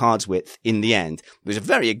leave a card's width in the end. It was a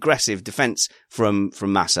very aggressive defense from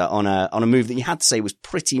Massa on a move that you had to say was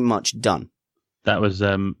pretty much done. That was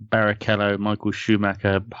Barrichello, Michael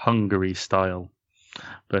Schumacher, Hungary style.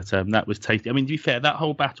 But that was tasty. I mean, to be fair, that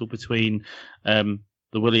whole battle between the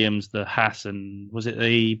Williams, the Haas, and was it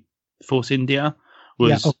the Force India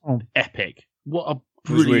was epic. What a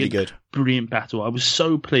brilliant battle. I was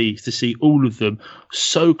so pleased to see all of them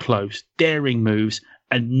so close, daring moves,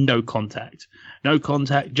 and no contact. No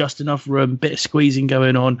contact, just enough room, bit of squeezing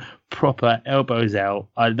going on, proper elbows out.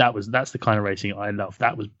 That's the kind of racing I love.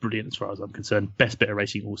 That was brilliant as far as I'm concerned. Best bit of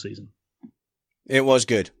racing all season. It was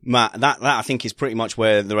good. Matt, that I think is pretty much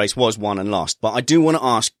where the race was won and lost. But I do want to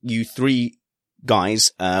ask you three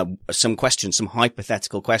guys some questions, some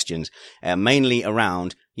hypothetical questions, mainly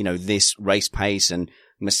around, this race pace and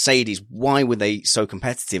Mercedes. Why were they so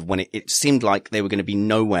competitive when it seemed like they were going to be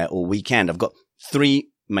nowhere all weekend? I've got three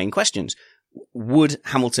main questions. Would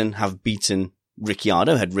Hamilton have beaten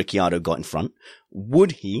Ricciardo had Ricciardo got in front?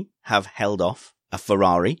 Would he have held off a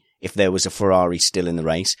Ferrari if there was a Ferrari still in the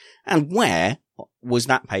race? And where was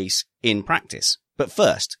that pace in practice? But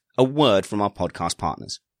first, a word from our podcast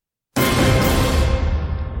partners.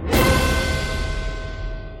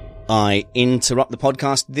 I interrupt the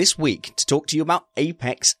podcast this week to talk to you about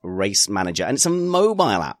Apex Race Manager, and it's a mobile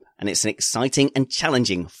app, and it's an exciting and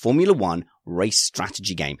challenging Formula One race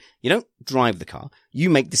strategy game. You don't drive the car. You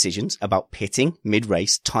make decisions about pitting,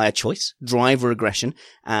 mid-race, tyre choice, driver aggression,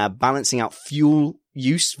 balancing out fuel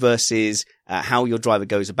use versus how your driver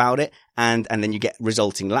goes about it, and then you get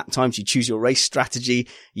resulting lap times. You choose your race strategy,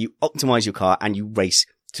 you optimize your car, and you race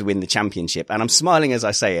to win the championship. And I'm smiling as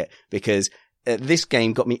I say it because this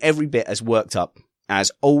game got me every bit as worked up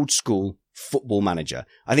as old school Football Manager.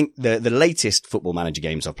 I think the latest Football Manager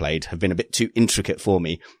games I've played have been a bit too intricate for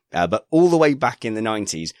me. But all the way back in the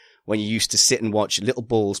 90s, when you used to sit and watch little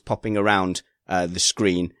balls popping around the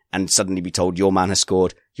screen and suddenly be told your man has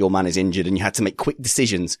scored, your man is injured, and you had to make quick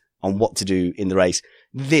decisions on what to do in the race.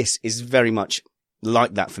 This is very much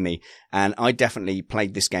like that for me. And I definitely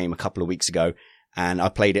played this game a couple of weeks ago, and I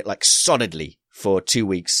played it like solidly for 2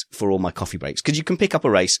 weeks for all my coffee breaks. Because you can pick up a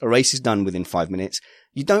race. A race is done within 5 minutes.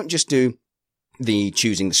 You don't just do the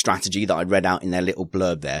choosing the strategy that I read out in their little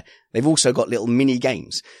blurb there. They've also got little mini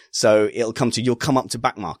games. So you'll come up to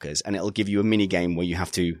back markers and it'll give you a mini game where you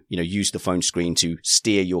have to, use the phone screen to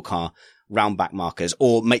steer your car round back markers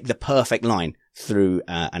or make the perfect line through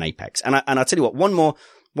an Apex. And I'll tell you what, one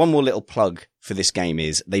more little plug for this game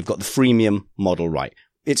is they've got the freemium model right.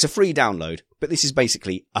 It's a free download, but this is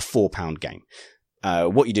basically a £4 game.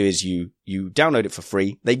 What you do is you download it for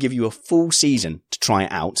free. They give you a full season to try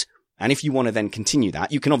it out. And if you want to then continue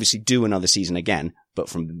that, you can obviously do another season again, but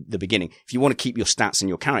from the beginning. If you want to keep your stats and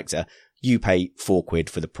your character, you pay £4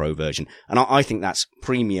 for the pro version. And I think that's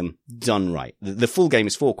premium done right. The full game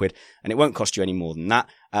is £4 and it won't cost you any more than that.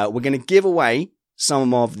 We're going to give away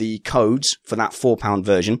some of the codes for that £4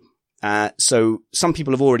 version. So some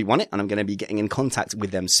people have already won it and I'm going to be getting in contact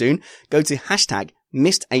with them soon. Go to hashtag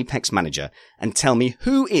Missed Apex Manager and tell me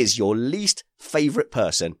who is your least favorite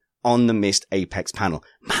person on the Missed Apex panel.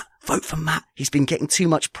 Matt, vote for Matt. He's been getting too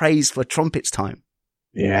much praise for Trumpets time.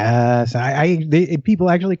 Yes, people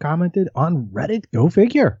actually commented on Reddit. Go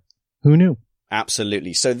figure. Who knew?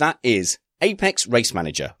 Absolutely. So that is Apex Race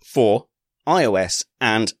Manager for iOS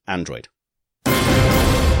and Android.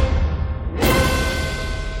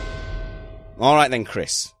 All right then,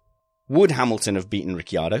 Chris. Would Hamilton have beaten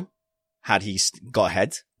Ricciardo had he got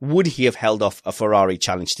ahead? Would he have held off a Ferrari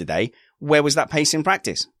challenge today? Where was that pace in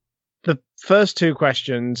practice? The first two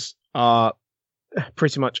questions are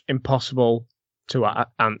pretty much impossible to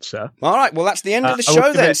answer. All right, well, that's the end of the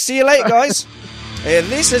show then. See you later, guys.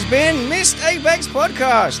 This has been Missed Apex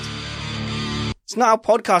Podcast. It's not how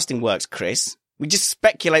podcasting works, Chris. We just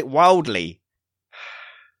speculate wildly.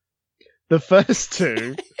 The first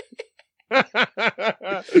two...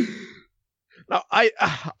 Now, I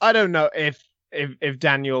don't know if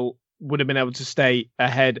Daniel would have been able to stay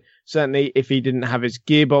ahead. Certainly, if he didn't have his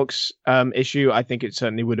gearbox issue, I think it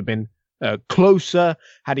certainly would have been closer.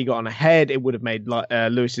 Had he gotten ahead, it would have made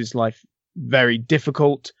Lewis's life very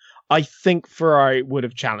difficult. I think Ferrari would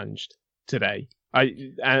have challenged today.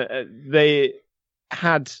 They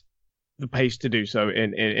had the pace to do so,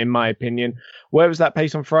 in my opinion. Where was that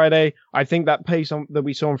pace on Friday? I think that pace that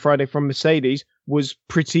we saw on Friday from Mercedes was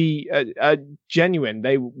pretty genuine.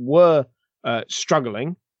 They were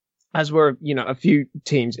struggling, as were a few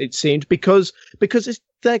teams, it seemed, because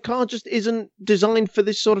their car just isn't designed for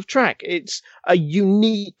this sort of track. It's a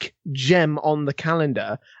unique gem on the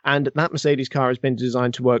calendar, and that Mercedes car has been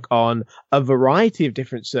designed to work on a variety of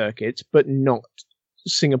different circuits, but not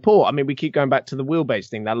Singapore. I mean, we keep going back to the wheelbase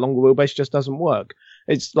thing. That longer wheelbase just doesn't work.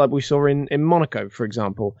 It's like we saw in Monaco, for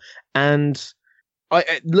example. And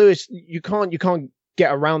Lewis, you can't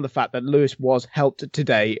get around the fact that Lewis was helped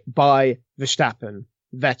today by Verstappen,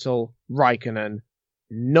 Vettel, Raikkonen,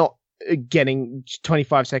 not getting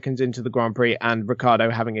 25 seconds into the Grand Prix, and Ricciardo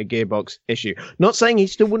having a gearbox issue. Not saying he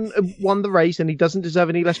still wouldn't have won the race and he doesn't deserve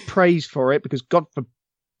any less praise for it, because God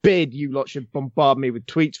forbid you lot should bombard me with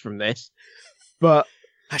tweets from this. But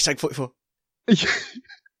hashtag 44.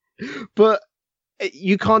 But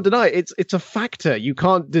you can't deny it. It's a factor. You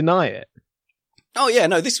can't deny it. Oh, yeah,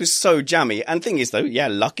 no, this was so jammy. And thing is, though, yeah,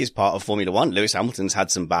 luck is part of Formula One. Lewis Hamilton's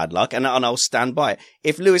had some bad luck, and I'll stand by it.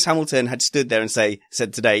 If Lewis Hamilton had stood there and said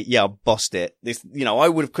today, yeah, I bossed it, I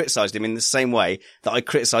would have criticised him in the same way that I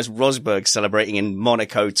criticised Rosberg celebrating in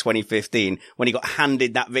Monaco 2015 when he got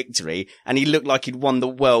handed that victory and he looked like he'd won the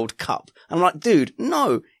World Cup. I'm like, dude,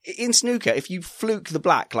 no. In snooker, if you fluke the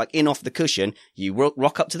black, like in off the cushion, you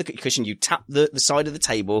rock up to the cushion, you tap the side of the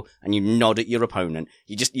table and you nod at your opponent.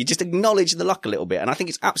 You just acknowledge the luck a little bit. And I think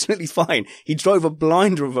it's absolutely fine. He drove a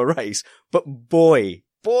blinder of a race, but boy,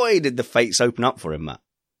 did the fates open up for him, Matt.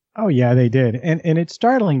 Oh yeah, they did. And it's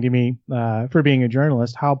startling to me, for being a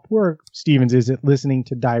journalist, how poor Stevens is at listening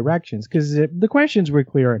to directions, because the questions were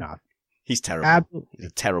clear enough. He's terrible. Absolutely. He's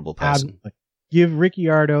a terrible person. Absolutely. Give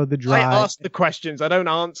Ricciardo the drive. I ask the questions. I don't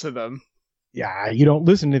answer them. Yeah, you don't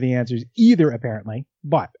listen to the answers either, apparently.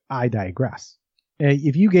 But I digress.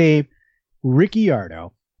 If you gave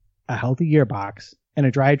Ricciardo a healthy gearbox and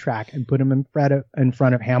a dry track and put him in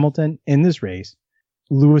front of Hamilton in this race,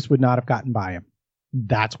 Lewis would not have gotten by him.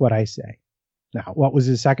 That's what I say. Now, what was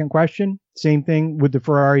his second question? Same thing. Would the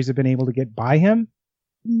Ferraris have been able to get by him?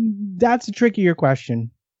 That's a trickier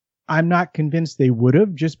question. I'm not convinced they would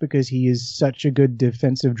have, just because he is such a good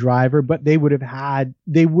defensive driver, but they would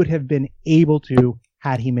have been able to,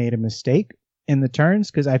 had he made a mistake in the turns,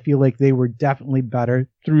 because I feel like they were definitely better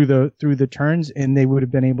through the turns and they would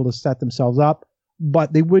have been able to set themselves up,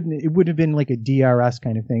 but it would have been like a DRS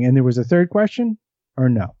kind of thing. And there was a third question, or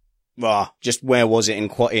no? Well, just where was it in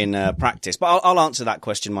practice? But I'll answer that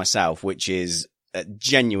question myself, which is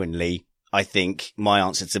genuinely, I think my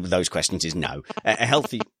answer to those questions is no. A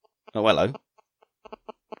healthy... Oh, hello.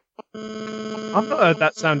 I've not heard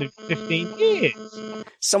that sound in 15 years.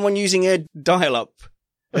 Someone using a dial-up.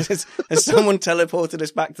 Has someone teleported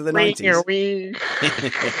us back to the 90s?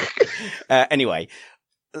 Anyway,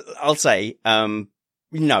 I'll say,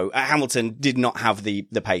 no, Hamilton did not have the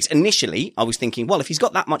pace. Initially, I was thinking, well, if he's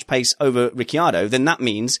got that much pace over Ricciardo, then that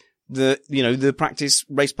means the practice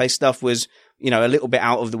race pace stuff was a little bit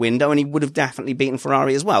out of the window, and he would have definitely beaten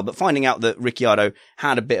Ferrari as well. But finding out that Ricciardo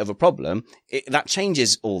had a bit of a problem, that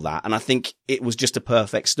changes all that. And I think it was just a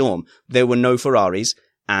perfect storm. There were no Ferraris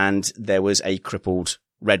and there was a crippled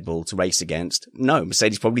Red Bull to race against. No,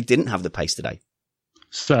 Mercedes probably didn't have the pace today.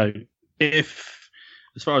 So as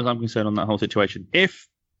far as I'm concerned on that whole situation, if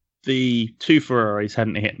the two Ferraris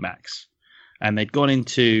hadn't hit Max and they'd gone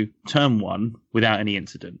into turn one without any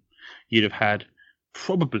incident, you'd have had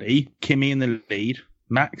probably Kimi in the lead,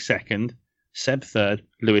 Max second, Seb third,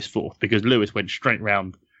 Lewis fourth, because Lewis went straight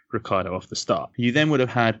round Ricciardo off the start. You then would have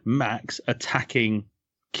had Max attacking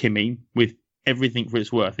Kimi with everything for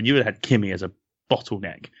its worth, and you would have had Kimi as a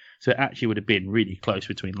bottleneck. So it actually would have been really close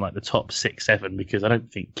between like the top 6, 7, because I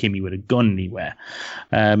don't think Kimi would have gone anywhere.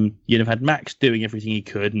 You'd have had Max doing everything he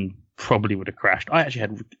could and probably would have crashed. I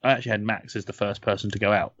actually had Max as the first person to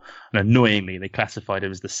go out, and annoyingly they classified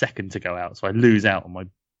him as the second to go out, so I lose out on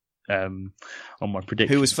my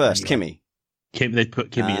prediction. Who was first? Anyway. Kimi. They'd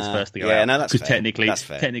put Kimi as first to go out. Yeah, no, that's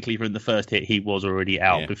fair. Technically from the first hit he was already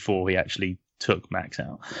out before he actually took Max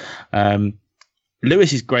out.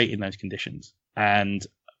 Lewis is great in those conditions, and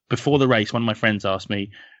before the race, one of my friends asked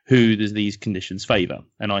me, who does these conditions favour?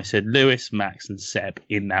 And I said Lewis, Max and Seb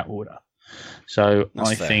in that order. So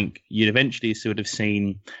I think you'd eventually sort of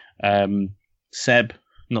seen you'd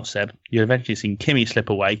eventually seen Kimi slip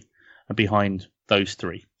away behind those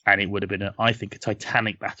three. And it would have been, I think, a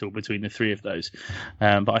titanic battle between the three of those.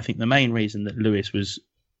 But I think the main reason that Lewis was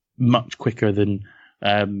much quicker than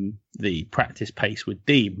the practice pace with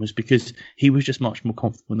Dean was because he was just much more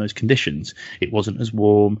comfortable in those conditions. It wasn't as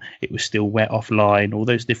warm, it was still wet offline, all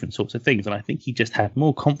those different sorts of things. And I think he just had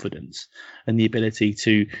more confidence and the ability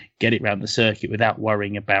to get it around the circuit without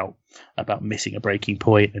worrying about missing a braking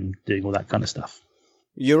point and doing all that kind of stuff.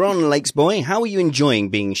 You're on, Lakes Boy. How are you enjoying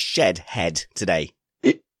being shed head today?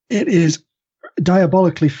 It is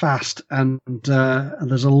diabolically fast, and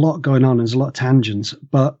there's a lot going on. There's a lot of tangents.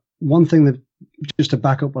 But one thing that, just to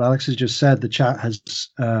back up what Alex has just said, the chat has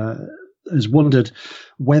wondered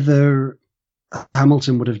whether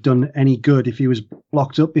Hamilton would have done any good if he was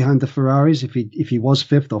blocked up behind the Ferraris, if he was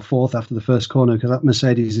fifth or fourth after the first corner, because that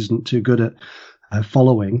Mercedes isn't too good at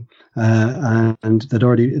following. And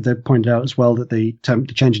they pointed out as well that the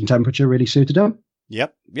change in temperature really suited him.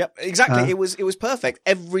 Yep, exactly. It was perfect.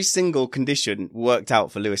 Every single condition worked out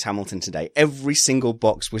for Lewis Hamilton today. Every single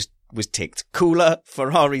box was ticked. Cooler,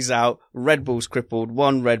 Ferrari's out, Red Bull's crippled,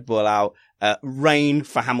 one Red Bull out, rain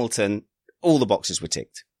for Hamilton. All the boxes were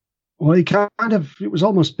ticked. Well, it was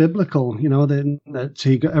almost biblical, that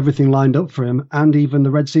he got everything lined up for him, and even the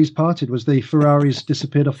Red Seas parted was the Ferraris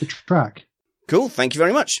disappeared off the track. Cool. Thank you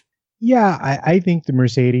very much. Yeah, I think the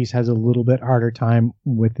Mercedes has a little bit harder time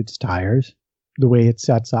with its tires, the way it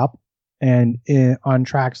sets up. And on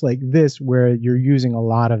tracks like this, where you're using a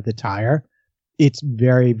lot of the tire, it's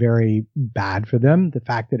very, very bad for them. The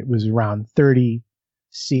fact that it was around 30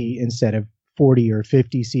 C instead of 40 or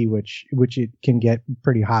 50 C, which it can get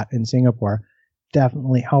pretty hot in Singapore,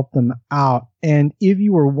 definitely helped them out. And if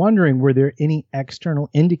you were wondering, were there any external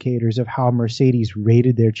indicators of how Mercedes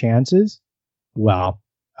rated their chances? Well,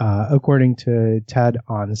 according to Ted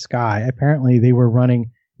on Sky, apparently they were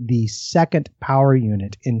running the second power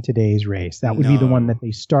unit in today's race. That would be the one that they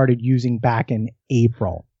started using back in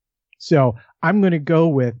April. So I'm going to go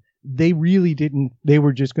with they really didn't. They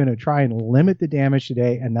were just going to try and limit the damage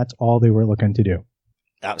today, and that's all they were looking to do.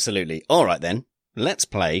 Absolutely. All right, then. Let's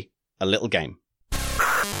play a little game.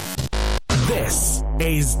 This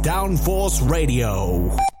is Downforce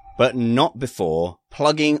Radio. But not before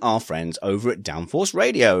plugging our friends over at Downforce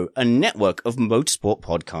Radio, a network of motorsport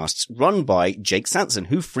podcasts run by Jake Sanson,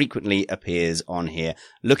 who frequently appears on here.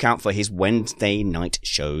 Look out for his Wednesday night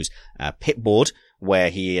shows, Pitboard,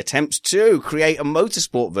 where he attempts to create a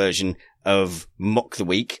motorsport version of Mock the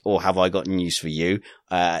Week, or Have I Got News for You?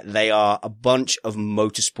 They are a bunch of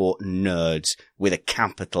motorsport nerds with a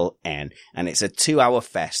capital N, and it's a 2-hour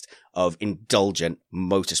fest of indulgent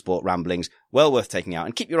motorsport ramblings, well worth taking out.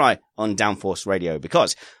 And keep your eye on Downforce Radio,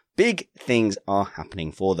 because big things are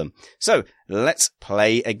happening for them. So let's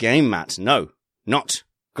play a game, Matt. No, not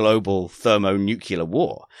global thermonuclear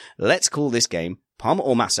war. Let's call this game Palmer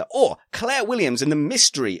or Massa, or Claire Williams and the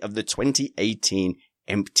mystery of the 2018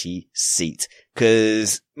 empty seat,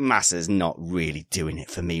 because Massa's not really doing it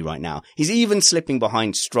for me right now. He's even slipping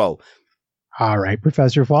behind Stroll. All right,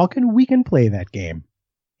 Professor Falcon, we can play that game.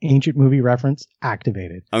 Ancient movie reference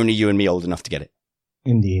activated. Only you and me old enough to get it.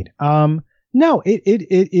 Indeed. No,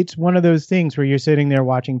 it's one of those things where you're sitting there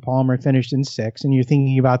watching Palmer finished in 6th, and you're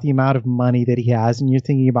thinking about the amount of money that he has, and you're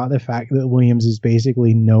thinking about the fact that Williams is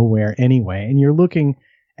basically nowhere anyway, and you're looking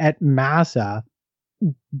at Massa,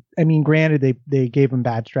 I mean, granted, they gave him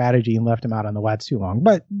bad strategy and left him out on the wets too long,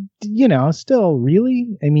 but, still,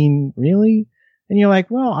 really? I mean, really? And you're like,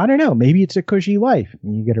 well, I don't know. Maybe it's a cushy life.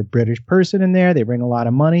 And you get a British person in there. They bring a lot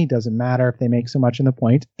of money. Doesn't matter if they make so much in the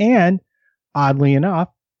points. And oddly enough,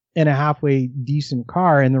 in a halfway decent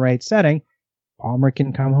car in the right setting, Palmer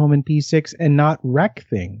can come home in P6 and not wreck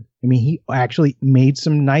things. I mean, he actually made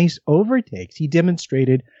some nice overtakes. He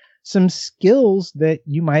demonstrated some skills that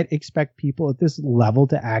you might expect people at this level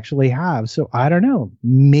to actually have. So I don't know.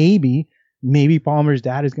 Maybe Palmer's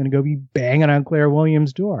dad is going to go be banging on Claire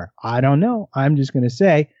Williams' door. I don't know. I'm just going to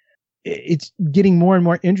say it's getting more and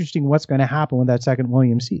more interesting what's going to happen with that second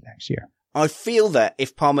Williams seat next year. I feel that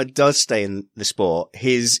if Palmer does stay in the sport,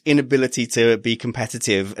 his inability to be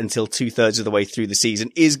competitive until 2/3 of the way through the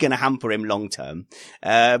season is going to hamper him long term.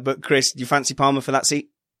 But Chris, do you fancy Palmer for that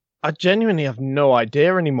seat? I genuinely have no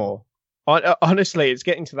idea anymore. Honestly, it's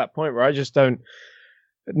getting to that point where I just don't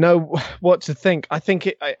know what to think. I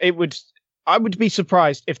think I would be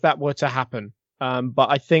surprised if that were to happen. But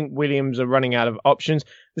I think Williams are running out of options.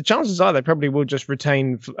 The chances are they probably will just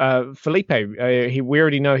retain Felipe. We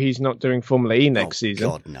already know he's not doing Formula E next season.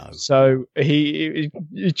 God, no. So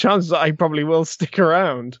chances are he probably will stick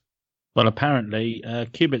around. Well, apparently,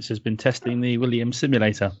 Kubica has been testing the Williams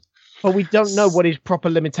simulator. But we don't know what his proper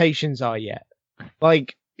limitations are yet.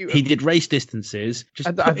 Like, he did race distances. It's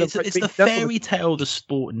the fairy tale the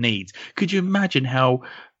sport needs. Could you imagine how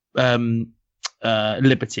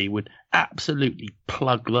Liberty would absolutely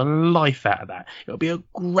plug the life out of that? It would be a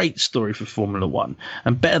great story for Formula One,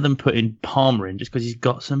 and better than putting Palmer in just because he's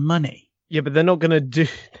got some money. Yeah, but they're not going to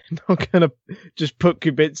just put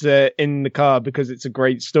Kubica in the car because it's a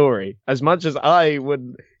great story. As much as I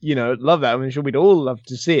would, love that, I'm sure we'd all love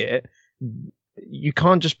to see it. You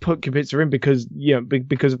can't just put Kubica in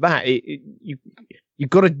because of that. You've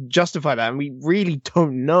got to justify that, and we really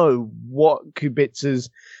don't know what Kubica's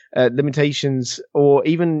limitations or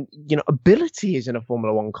even ability is in a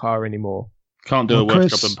Formula One car anymore. Can't do a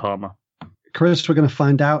worse job than Palmer. Chris, we're going to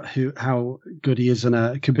find out how good he is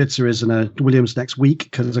Kubica is in a Williams next week,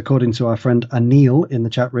 because according to our friend Anil in the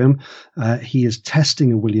chat room, he is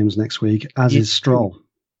testing a Williams next week, as is Stroll.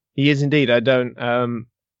 He is indeed. I don't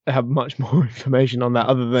have much more information on that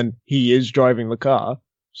other than he is driving the car,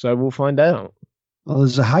 so we'll find out. Well,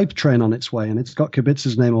 there's a hype train on its way, and it's got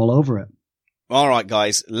Kubica's name all over it. All right,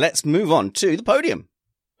 guys, let's move on to the podium.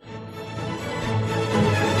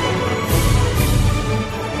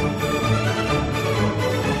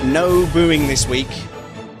 No booing this week,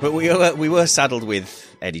 but we were saddled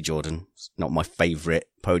with Eddie Jordan. It's not my favourite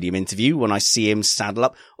podium interview. When I see him saddle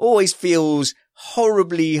up, always feels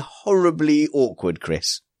horribly, horribly awkward,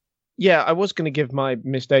 Chris. Yeah, I was going to give my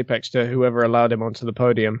missed apex to whoever allowed him onto the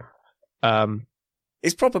podium.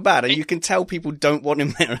 It's proper bad, and you can tell people don't want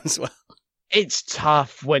him there as well. It's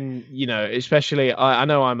tough when, especially, I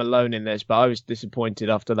know I'm alone in this, but I was disappointed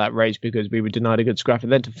after that race because we were denied a good scrap.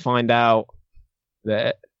 And then to find out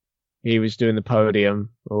that he was doing the podium.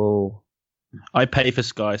 Oh, I pay for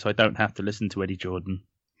Sky, so I don't have to listen to Eddie Jordan.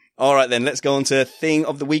 All right, then, let's go on to Thing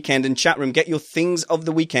of the Weekend. And chat room, get your Things of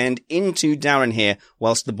the Weekend into Darren here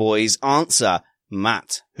whilst the boys answer.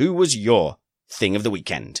 Matt, who was your Thing of the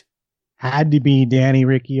Weekend? Had to be Danny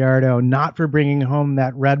Ricciardo, not for bringing home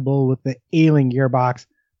that Red Bull with the ailing gearbox,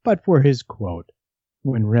 but for his quote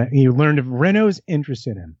when he learned of Renault's interest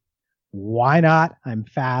in him. Why not? I'm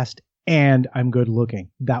fast and I'm good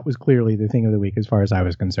looking. That was clearly the thing of the week as far as I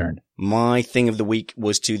was concerned. My thing of the week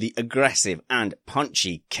was to the aggressive and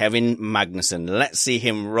punchy Kevin Magnussen. Let's see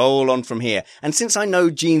him roll on from here. And since I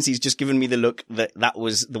know Jeansy's just given me the look that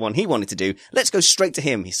was the one he wanted to do, let's go straight to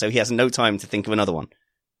him so he has no time to think of another one.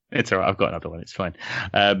 It's all right. I've got another one. It's fine.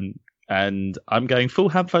 And I'm going full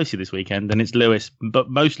Hamfosi this weekend, and it's Lewis, but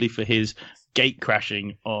mostly for his gate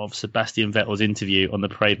crashing of Sebastian Vettel's interview on the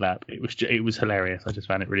parade lap. It was hilarious. I just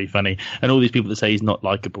found it really funny. And all these people that say he's not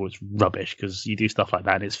likable, it's rubbish because you do stuff like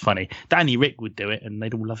that and it's funny. Danny Rick would do it, and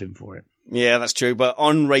they'd all love him for it. Yeah, that's true. But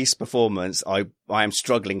on race performance, I am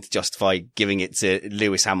struggling to justify giving it to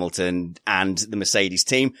Lewis Hamilton and the Mercedes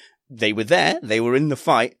team. They were there. They were in the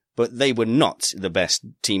fight. But they were not the best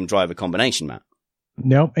team driver combination, Matt.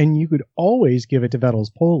 Nope, and you could always give it to Vettel's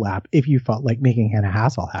pole lap if you felt like making Hannah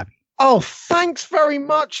Hassel happy. Oh, thanks very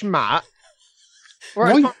much, Matt.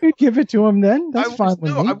 Right, well, you could give it to him then. That's fine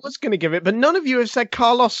with me. I was going to give it, but none of you have said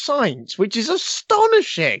Carlos Sainz, which is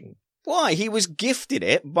astonishing. Why? He was gifted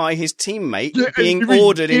it by his teammate being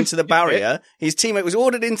ordered into the barrier. His teammate was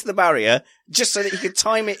ordered into the barrier just so that he could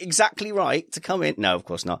time it exactly right to come in. No, of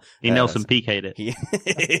course not. He Nelson PK'd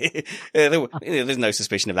it. There's no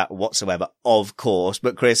suspicion of that whatsoever, of course.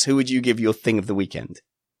 But Chris, who would you give your thing of the weekend?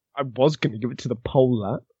 I was going to give it to the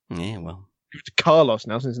Polar. Yeah, well. Give it to Carlos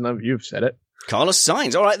now, since none of you have said it. Carlos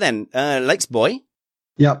Sainz. All right, then. Lakes boy.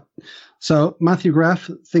 Yep. So, Matthew Graff,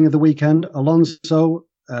 thing of the weekend. Alonso,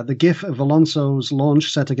 the gif of Alonso's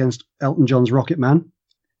launch set against Elton John's Rocket Man.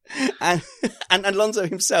 And Alonso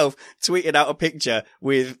himself tweeted out a picture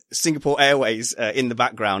with Singapore Airways in the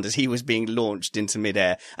background as he was being launched into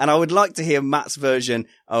midair. And I would like to hear Matt's version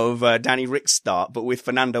of Danny Rick's start, but with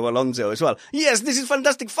Fernando Alonso as well. Yes, this is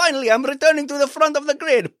fantastic. Finally, I'm returning to the front of the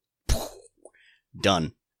grid.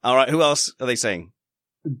 Done. All right, who else are they saying?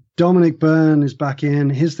 Dominic Byrne is back in.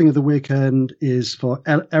 His thing of the weekend is for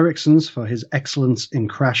Ericsson's for his excellence in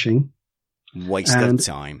crashing. Waste of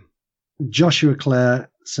time. Joshua Clare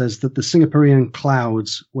says that the Singaporean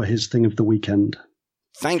clouds were his thing of the weekend.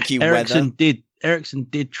 Thank you, Ericsson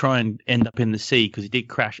did try and end up in the sea because he did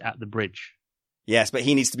crash at the bridge. Yes, but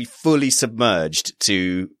he needs to be fully submerged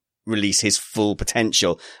to release his full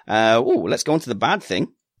potential. Let's go on to the bad thing.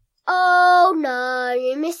 Oh no,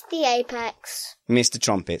 you missed the apex. Mr.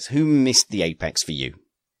 Trumpets, who missed the apex for you?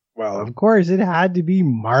 Well, of course, it had to be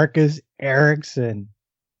Marcus Ericsson.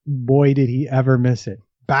 Boy, did he ever miss it.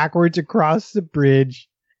 Backwards across the bridge,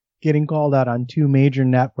 getting called out on 2 major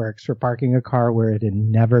networks for parking a car where it had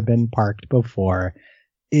never been parked before.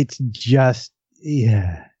 It's just,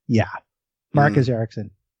 yeah. Marcus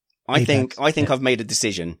Ericsson. I think I've made a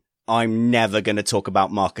decision. I'm never going to talk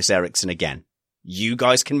about Marcus Ericsson again. You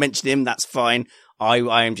guys can mention him. That's fine. I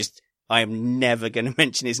am never going to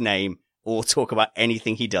mention his name or talk about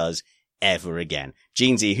anything he does ever again.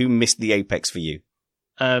 Jeansy, who missed the apex for you?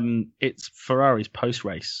 It's Ferrari's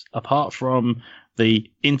post-race. Apart from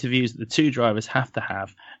the interviews that the 2 drivers have to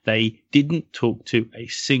have, they didn't talk to a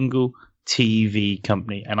single TV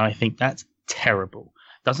company. And I think that's terrible.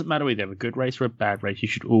 Doesn't matter whether you have a good race or a bad race, you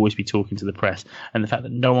should always be talking to the press. And the fact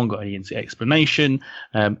that no one got any explanation,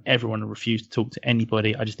 everyone refused to talk to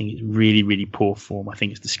anybody, I just think it's really, really poor form. I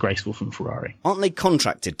think it's disgraceful from Ferrari. Aren't they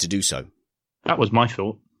contracted to do so? That was my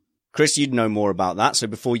thought. Chris, you'd know more about that. So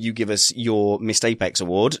before you give us your Missed Apex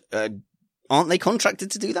award, aren't they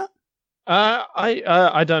contracted to do that?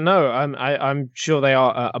 I don't know. I'm sure they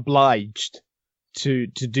are obliged to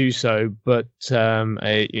do so, but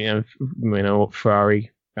you know what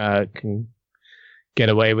Ferrari can get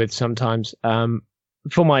away with sometimes.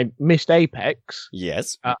 For my Missed Apex,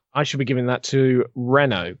 yes, I should be giving that to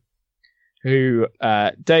Renault, who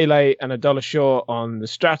day late and $1 short on the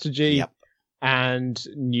strategy. Yep. And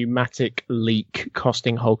pneumatic leak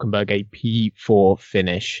costing Hülkenberg a P4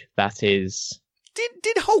 finish. That is.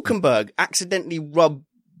 Did Hülkenberg accidentally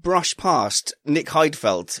brush past Nick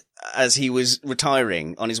Heidfeld as he was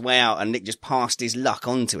retiring on his way out, and Nick just passed his luck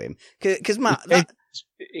onto him? Because Matt,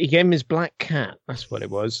 he gave him his black cat. That's what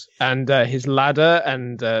it was, and his ladder,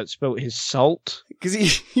 and spilt his salt. Because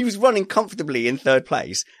he was running comfortably in 3rd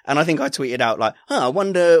place, and I think I tweeted out like, I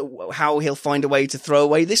wonder how he'll find a way to throw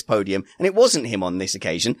away this podium. And it wasn't him on this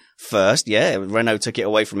occasion. First, Renault took it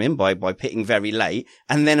away from him by pitting very late,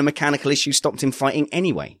 and then a mechanical issue stopped him fighting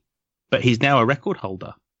anyway. But he's now a record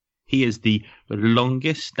holder. He is the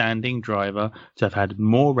longest standing driver to have had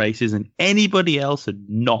more races than anybody else and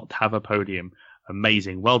not have a podium.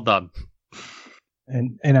 Amazing. Well done.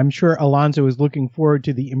 And I'm sure Alonso is looking forward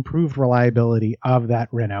to the improved reliability of that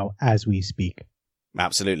Renault as we speak.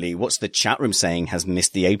 Absolutely. What's the chat room saying has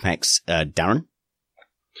missed the apex, Darren?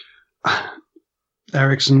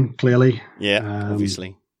 Ericsson, clearly. Yeah,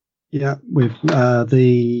 obviously. Yeah, with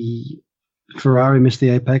the Ferrari missed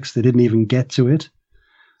the apex. They didn't even get to it.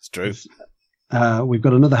 It's true. We've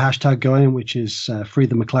got another hashtag going, which is Free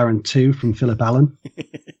the McLaren 2 from Philip Allen.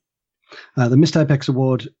 The Missed Apex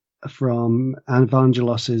Award from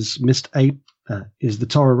Evangelos's Missed Ape is the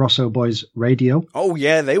Toro Rosso boys radio. Oh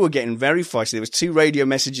yeah, they were getting very feisty. There was 2 radio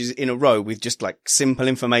messages in a row with just like simple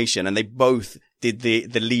information, and they both did the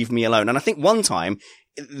leave me alone. And I think one time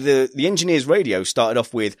the engineer's radio started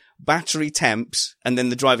off with battery temps, and then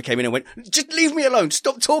the driver came in and went, "Just leave me alone,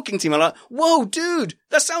 stop talking to me." I'm like, "Whoa, dude,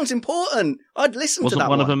 that sounds important. I'd listen to that." Wasn't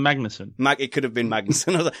one of them Magnussen? It could have been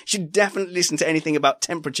Magnussen. I was like, you should definitely listen to anything about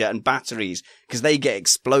temperature and batteries because they get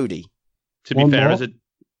explodey. To be fair,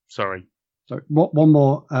 sorry. One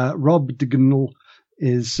more. Rob Dignall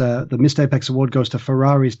is the Missed Apex Award goes to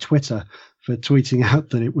Ferrari's Twitter for tweeting out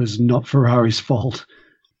that it was not Ferrari's fault.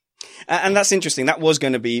 And that's interesting. That was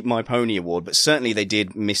going to be my pony award, but certainly they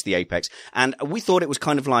did miss the apex. And we thought it was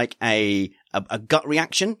kind of like a gut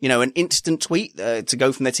reaction, you know, an instant tweet to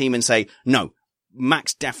go from their team and say, no,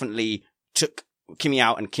 Max definitely took Kimi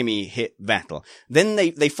out and Kimi hit Vettel. Then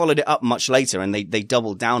they followed it up much later and they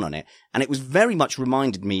doubled down on it. And it was very much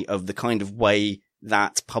reminded me of the kind of way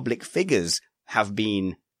that public figures have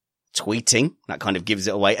been tweeting. That kind of gives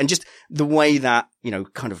it away. And just the way that, you know,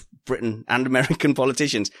 kind of Britain and American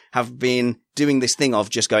politicians have been doing this thing of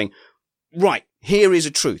just going, right, here is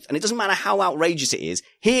a truth. And it doesn't matter how outrageous it is.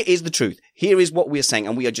 Here is the truth. Here is what we are saying.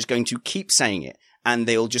 And we are just going to keep saying it. And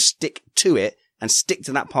they'll just stick to it and stick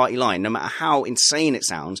to that party line, no matter how insane it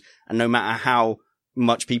sounds and no matter how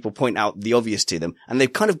much people point out the obvious to them. And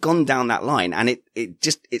they've kind of gone down that line. And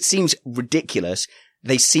it seems ridiculous.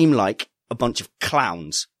 They seem like a bunch of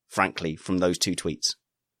clowns, frankly, from those two tweets.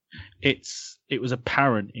 It was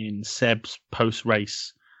apparent in Seb's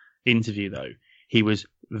post-race interview, though. He was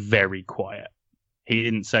very quiet. He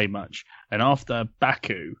didn't say much. And after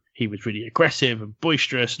Baku, he was really aggressive and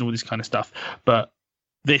boisterous and all this kind of stuff. But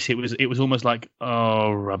it was almost like,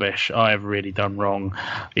 oh, rubbish. I've really done wrong.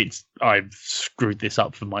 I've screwed this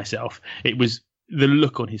up for myself. It was the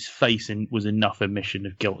look on his face and was enough admission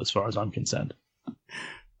of guilt as far as I'm concerned.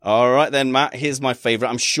 All right, then, Matt, here's my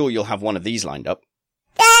favourite. I'm sure you'll have one of these lined up.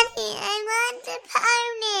 Daddy, I want a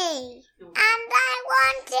pony. And I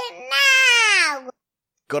want it now.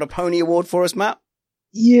 Got a pony award for us, Matt?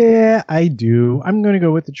 Yeah, I do. I'm going to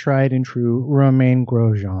go with the tried and true Romain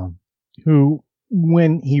Grosjean, who,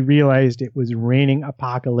 when he realized it was raining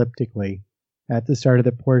apocalyptically at the start of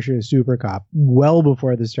the Porsche Super Cup, well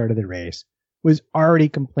before the start of the race, was already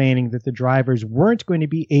complaining that the drivers weren't going to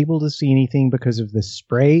be able to see anything because of the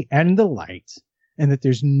spray and the lights, and that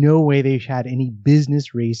there's no way they had any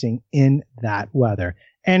business racing in that weather.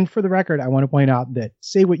 And for the record, I want to point out that,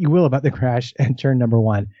 say what you will about the crash at turn number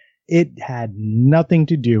 1, it had nothing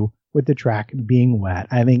to do with the track being wet.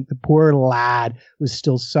 I think the poor lad was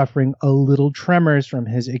still suffering a little tremors from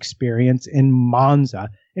his experience in Monza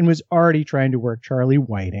and was already trying to work Charlie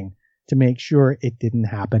Whiting to make sure it didn't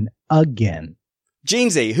happen again.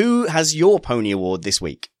 Jeansy, who has your pony award this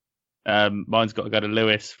week? Mine's got to go to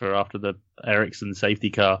Lewis for after the Ericsson safety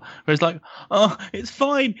car, where it's like, oh, it's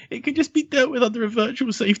fine. It can just be dealt with under a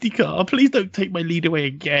virtual safety car. Please don't take my lead away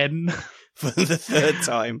again. For the third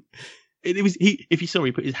time. If you saw,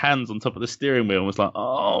 he put his hands on top of the steering wheel and was like,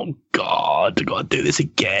 oh, God, I've got to do this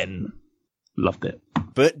again. Loved it.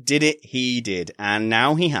 But did it? He did. And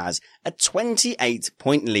now he has a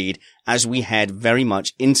 28-point lead as we head very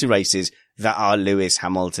much into races that are Lewis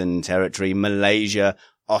Hamilton territory, Malaysia,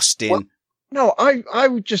 Austin. Well, no, I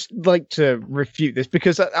would just like to refute this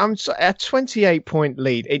because a 28-point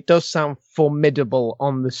lead, it does sound formidable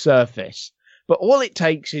on the surface. But all it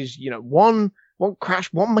takes is, you know, one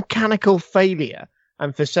crash, one mechanical failure,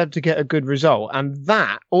 and for Seb to get a good result. And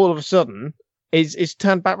that, all of a sudden, is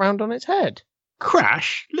turned back round on its head.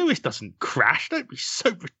 Crash? Lewis doesn't crash. Don't be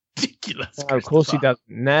so ridiculous. Oh, of course he doesn't.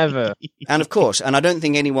 Never. And of course, and I don't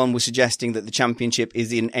think anyone was suggesting that the championship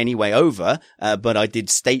is in any way over, but I did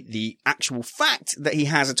state the actual fact that he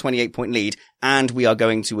has a 28-point lead, and we are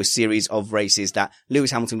going to a series of races that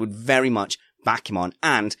Lewis Hamilton would very much back him on,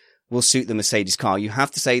 and will suit the Mercedes car. You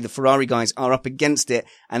have to say the Ferrari guys are up against it,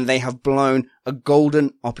 and they have blown a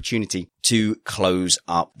golden opportunity to close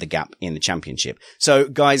up the gap in the championship. So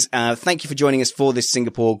guys, thank you for joining us for this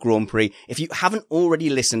Singapore Grand Prix. If you haven't already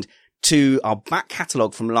listened to our back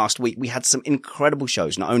catalogue from last week, we had some incredible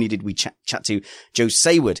shows. Not only did we chat to Joe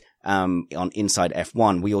Sayward on Inside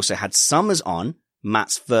F1, we also had Summers on,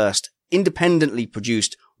 Matt's first independently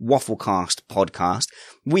produced Wafflecast podcast.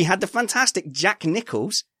 We had the fantastic Jack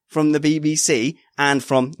Nichols from the BBC and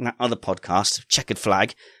from that other podcast, Checkered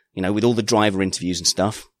Flag, you know, with all the driver interviews and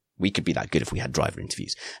stuff. We could be that good if we had driver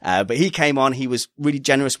interviews. But he came on. He was really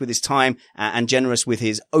generous with his time and generous with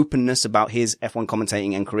his openness about his F1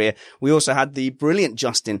 commentating and career. We also had the brilliant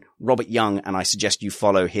Justin Robert Young, and I suggest you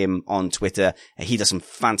follow him on Twitter. He does some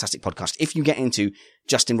fantastic podcasts. If you get into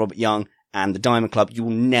Justin Robert Young and the Diamond Club, you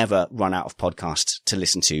will never run out of podcasts to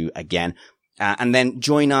listen to again. And then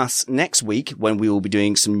join us next week when we will be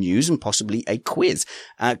doing some news and possibly a quiz.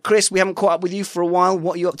 Chris, we haven't caught up with you for a while.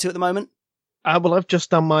 What are you up to at the moment? Well, I've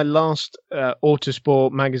just done my last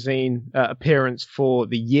Autosport magazine appearance for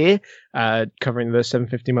the year, covering the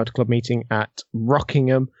 750 Motor Club meeting at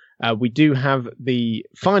Rockingham. We do have the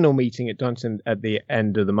final meeting at Donington at the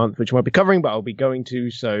end of the month, which I won't be covering, but I'll be going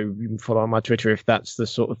to. So you can follow on my Twitter if that's the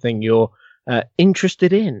sort of thing you're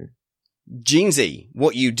interested in. Jeansy,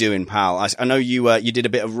 what you doing, pal? I know you did a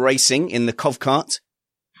bit of racing in the Cov kart.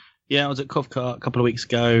 Yeah, I was at Covcar a couple of weeks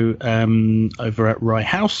ago over at Rye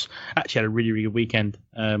House. Actually had a really, really good weekend.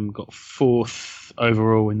 Got fourth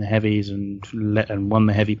overall in the heavies and won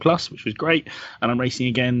the heavy plus, which was great. And I'm racing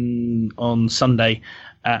again on Sunday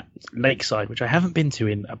at Lakeside, which I haven't been to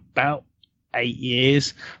in about 8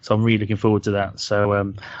 years. So I'm really looking forward to that. So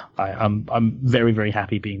I'm very, very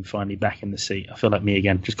happy being finally back in the seat. I feel like me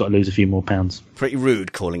again. Just got to lose a few more pounds. Pretty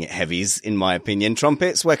rude calling it heavies, in my opinion.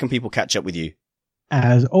 Trumpets, where can people catch up with you?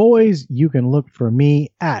 As always, you can look for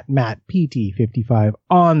me at MattPT55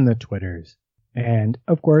 on the Twitters. And,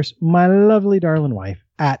 of course, my lovely darling wife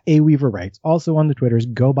at AWeaverWrites, also on the Twitters.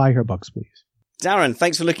 Go buy her books, please. Darren,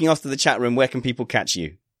 thanks for looking after the chat room. Where can people catch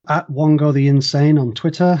you? At Wongo the Insane on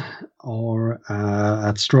Twitter, or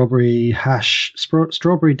at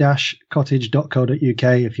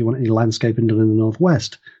strawberry-cottage.co.uk if you want any landscaping done in the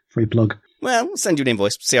Northwest. Free plug. Well, we'll send you an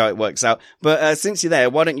invoice, see how it works out. But since you're there,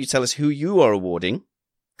 why don't you tell us who you are awarding?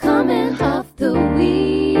 Comment of the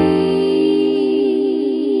week.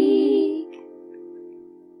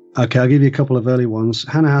 Okay, I'll give you a couple of early ones.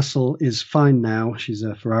 Hannah Hassel is fine now. She's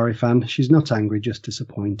a Ferrari fan. She's not angry, just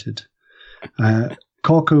disappointed.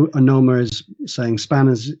 Corku Anoma is saying,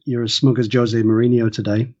 Spanners, you're as smug as Jose Mourinho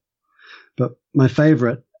today. But my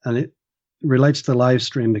favourite, and it relates to the live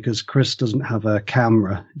stream because Chris doesn't have a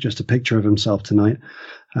camera, just a picture of himself tonight.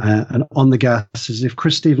 And on the gas is, if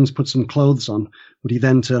Chris Stevens put some clothes on, would he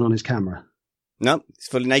then turn on his camera? No, he's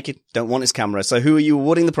fully naked. Don't want his camera. So who are you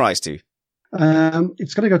awarding the prize to?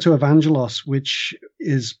 It's going to go to Evangelos, which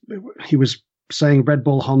is, he was saying Red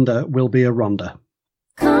Bull Honda will be a Ronda.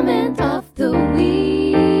 Comment of the week.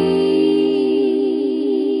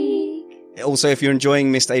 Also, if you're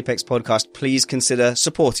enjoying Missed Apex Podcast, please consider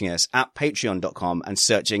supporting us at patreon.com and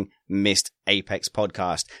searching Missed Apex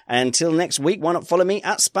Podcast. And until next week, why not follow me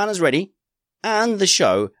at Spanners Ready and the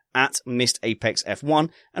show at Missed Apex F1.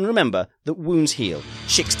 And remember that wounds heal,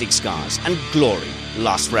 chicks dig scars, and glory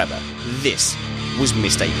lasts forever. This was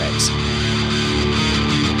Missed Apex.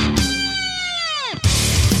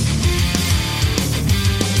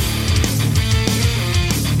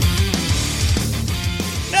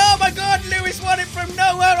 From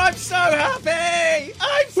nowhere, I'm so happy!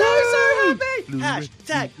 I'm so happy!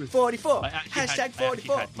 Hashtag 44. Hashtag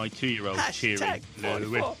 44. Had my 2-year-old cheering.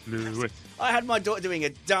 Lewis. I had my daughter doing a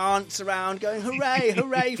dance around, going, hooray,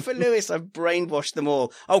 hooray for Lewis. I've brainwashed them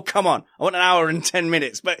all. Oh, come on. I want an hour and 10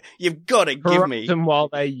 minutes, but you've got to give me. them while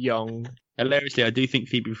they're young. Hilariously, I do think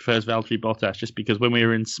Phoebe prefers Valtteri Bottas, just because when we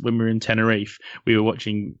were in Tenerife, we were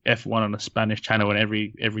watching F1 on a Spanish channel, and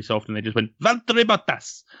every so often they just went Valtteri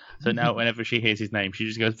Bottas. So now whenever she hears his name, she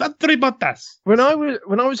just goes Valtteri Bottas. When I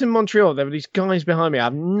was in Montreal, there were these guys behind me. I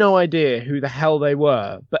have no idea who the hell they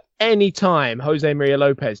were, but any time Jose Maria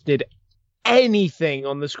Lopez did anything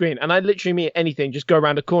on the screen, and I literally mean anything, just go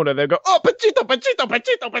around a corner, they'll go, oh, Pachito, Pachito,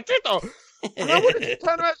 Pachito, Pachito. And I wanted to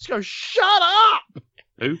turn around and just go, shut up.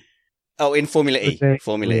 Who? Oh, in Formula E.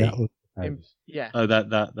 Formula E. Yeah. Oh,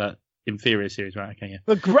 that inferior series, right? Okay, yeah.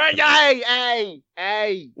 The great,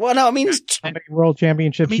 hey. Well, no, I mean, World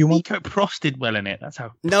Championships. You want? Nico Prost did well in it. That's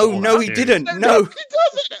how. No, he didn't. No, he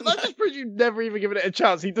doesn't. I just presume you've never even given it a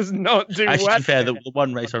chance. He does not do well. Actually, to be fair, the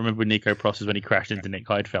one race I remember with Nico Prost is when he crashed into Nick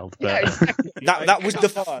Heidfeld. But Yeah, exactly.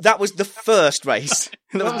 that was the first race.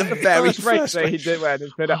 That was the very first race. He did well.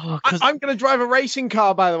 I'm going to drive a racing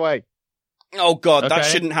car, by the way. Oh God, that Okay.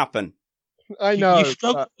 shouldn't happen. I know. You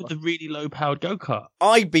struggled with the really low-powered go-kart.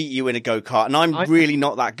 I beat you in a go-kart, and I'm really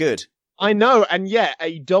not that good. I know, and yet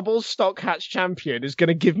a double stock hatch champion is going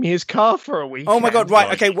to give me his car for a week. Oh my God!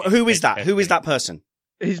 Right, okay. Who is that? Who is that person?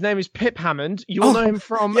 His name is Pip Hammond. You will know him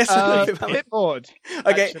from yes, I know Pip Hammond. Pitboard.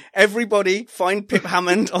 Okay, Actually. Everybody find Pip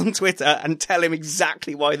Hammond on Twitter and tell him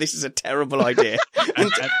exactly why this is a terrible idea.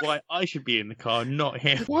 and why I should be in the car, not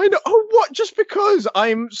him. Why not? Oh, what? Just because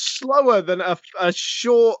I'm slower than a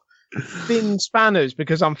short, thin Spanners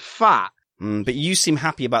because I'm fat. But you seem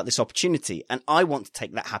happy about this opportunity, and I want to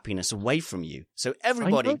take that happiness away from you. So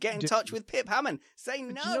everybody, get in touch with Pip Hammond. Say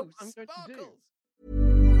no, Sparkles.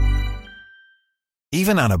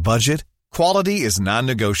 Even on a budget, quality is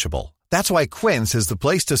non-negotiable. That's why Quince is the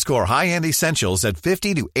place to score high-end essentials at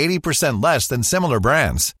 50 to 80% less than similar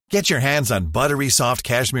brands. Get your hands on buttery soft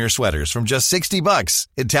cashmere sweaters from just $60,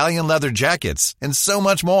 Italian leather jackets, and so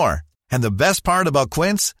much more. And the best part about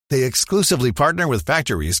Quince, they exclusively partner with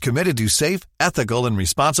factories committed to safe, ethical, and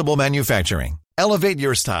responsible manufacturing. Elevate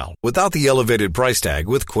your style without the elevated price tag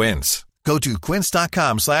with Quince. Go to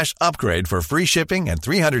quince.com/upgrade for free shipping and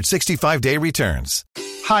 365-day returns.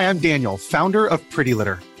 Hi, I'm Daniel, founder of Pretty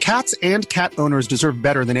Litter. Cats and cat owners deserve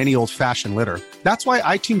better than any old-fashioned litter. That's why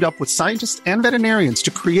I teamed up with scientists and veterinarians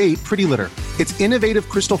to create Pretty Litter. Its innovative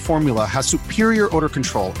crystal formula has superior odor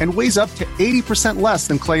control and weighs up to 80% less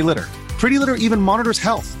than clay litter. Pretty Litter even monitors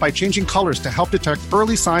health by changing colors to help detect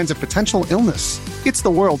early signs of potential illness. It's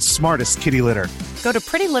the world's smartest kitty litter. Go to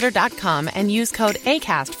prettylitter.com and use code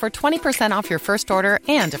ACAST for 20% off your first order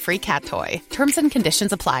and a free cat toy. Terms and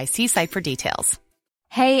conditions apply. See site for details.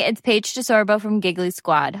 Hey, it's Paige DeSorbo from Giggly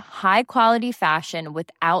Squad. High quality fashion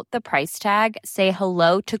without the price tag. Say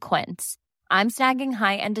hello to Quince. I'm snagging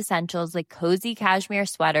high-end essentials like cozy cashmere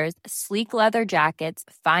sweaters, sleek leather jackets,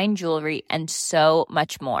 fine jewelry, and so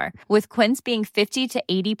much more. With Quince being 50 to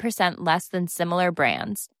 80% less than similar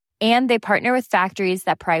brands. And they partner with factories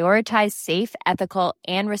that prioritize safe, ethical,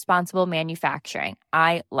 and responsible manufacturing.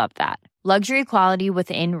 I love that. Luxury quality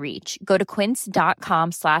within reach. Go to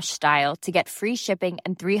quince.com/style to get free shipping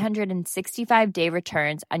and 365-day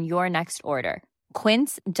returns on your next order.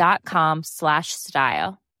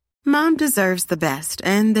 Quince.com/style. Mom deserves the best,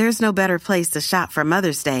 and there's no better place to shop for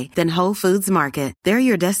Mother's Day than Whole Foods Market. They're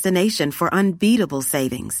your destination for unbeatable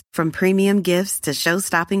savings, from premium gifts to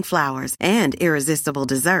show-stopping flowers and irresistible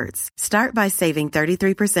desserts. Start by saving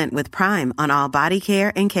 33% with Prime on all body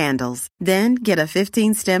care and candles. Then get a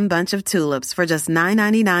 15-stem bunch of tulips for just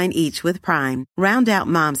 $9.99 each with Prime. Round out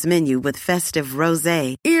Mom's menu with festive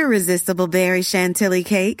rosé, irresistible berry chantilly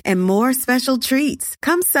cake, and more special treats.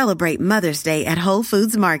 Come celebrate Mother's Day at Whole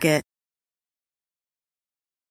Foods Market.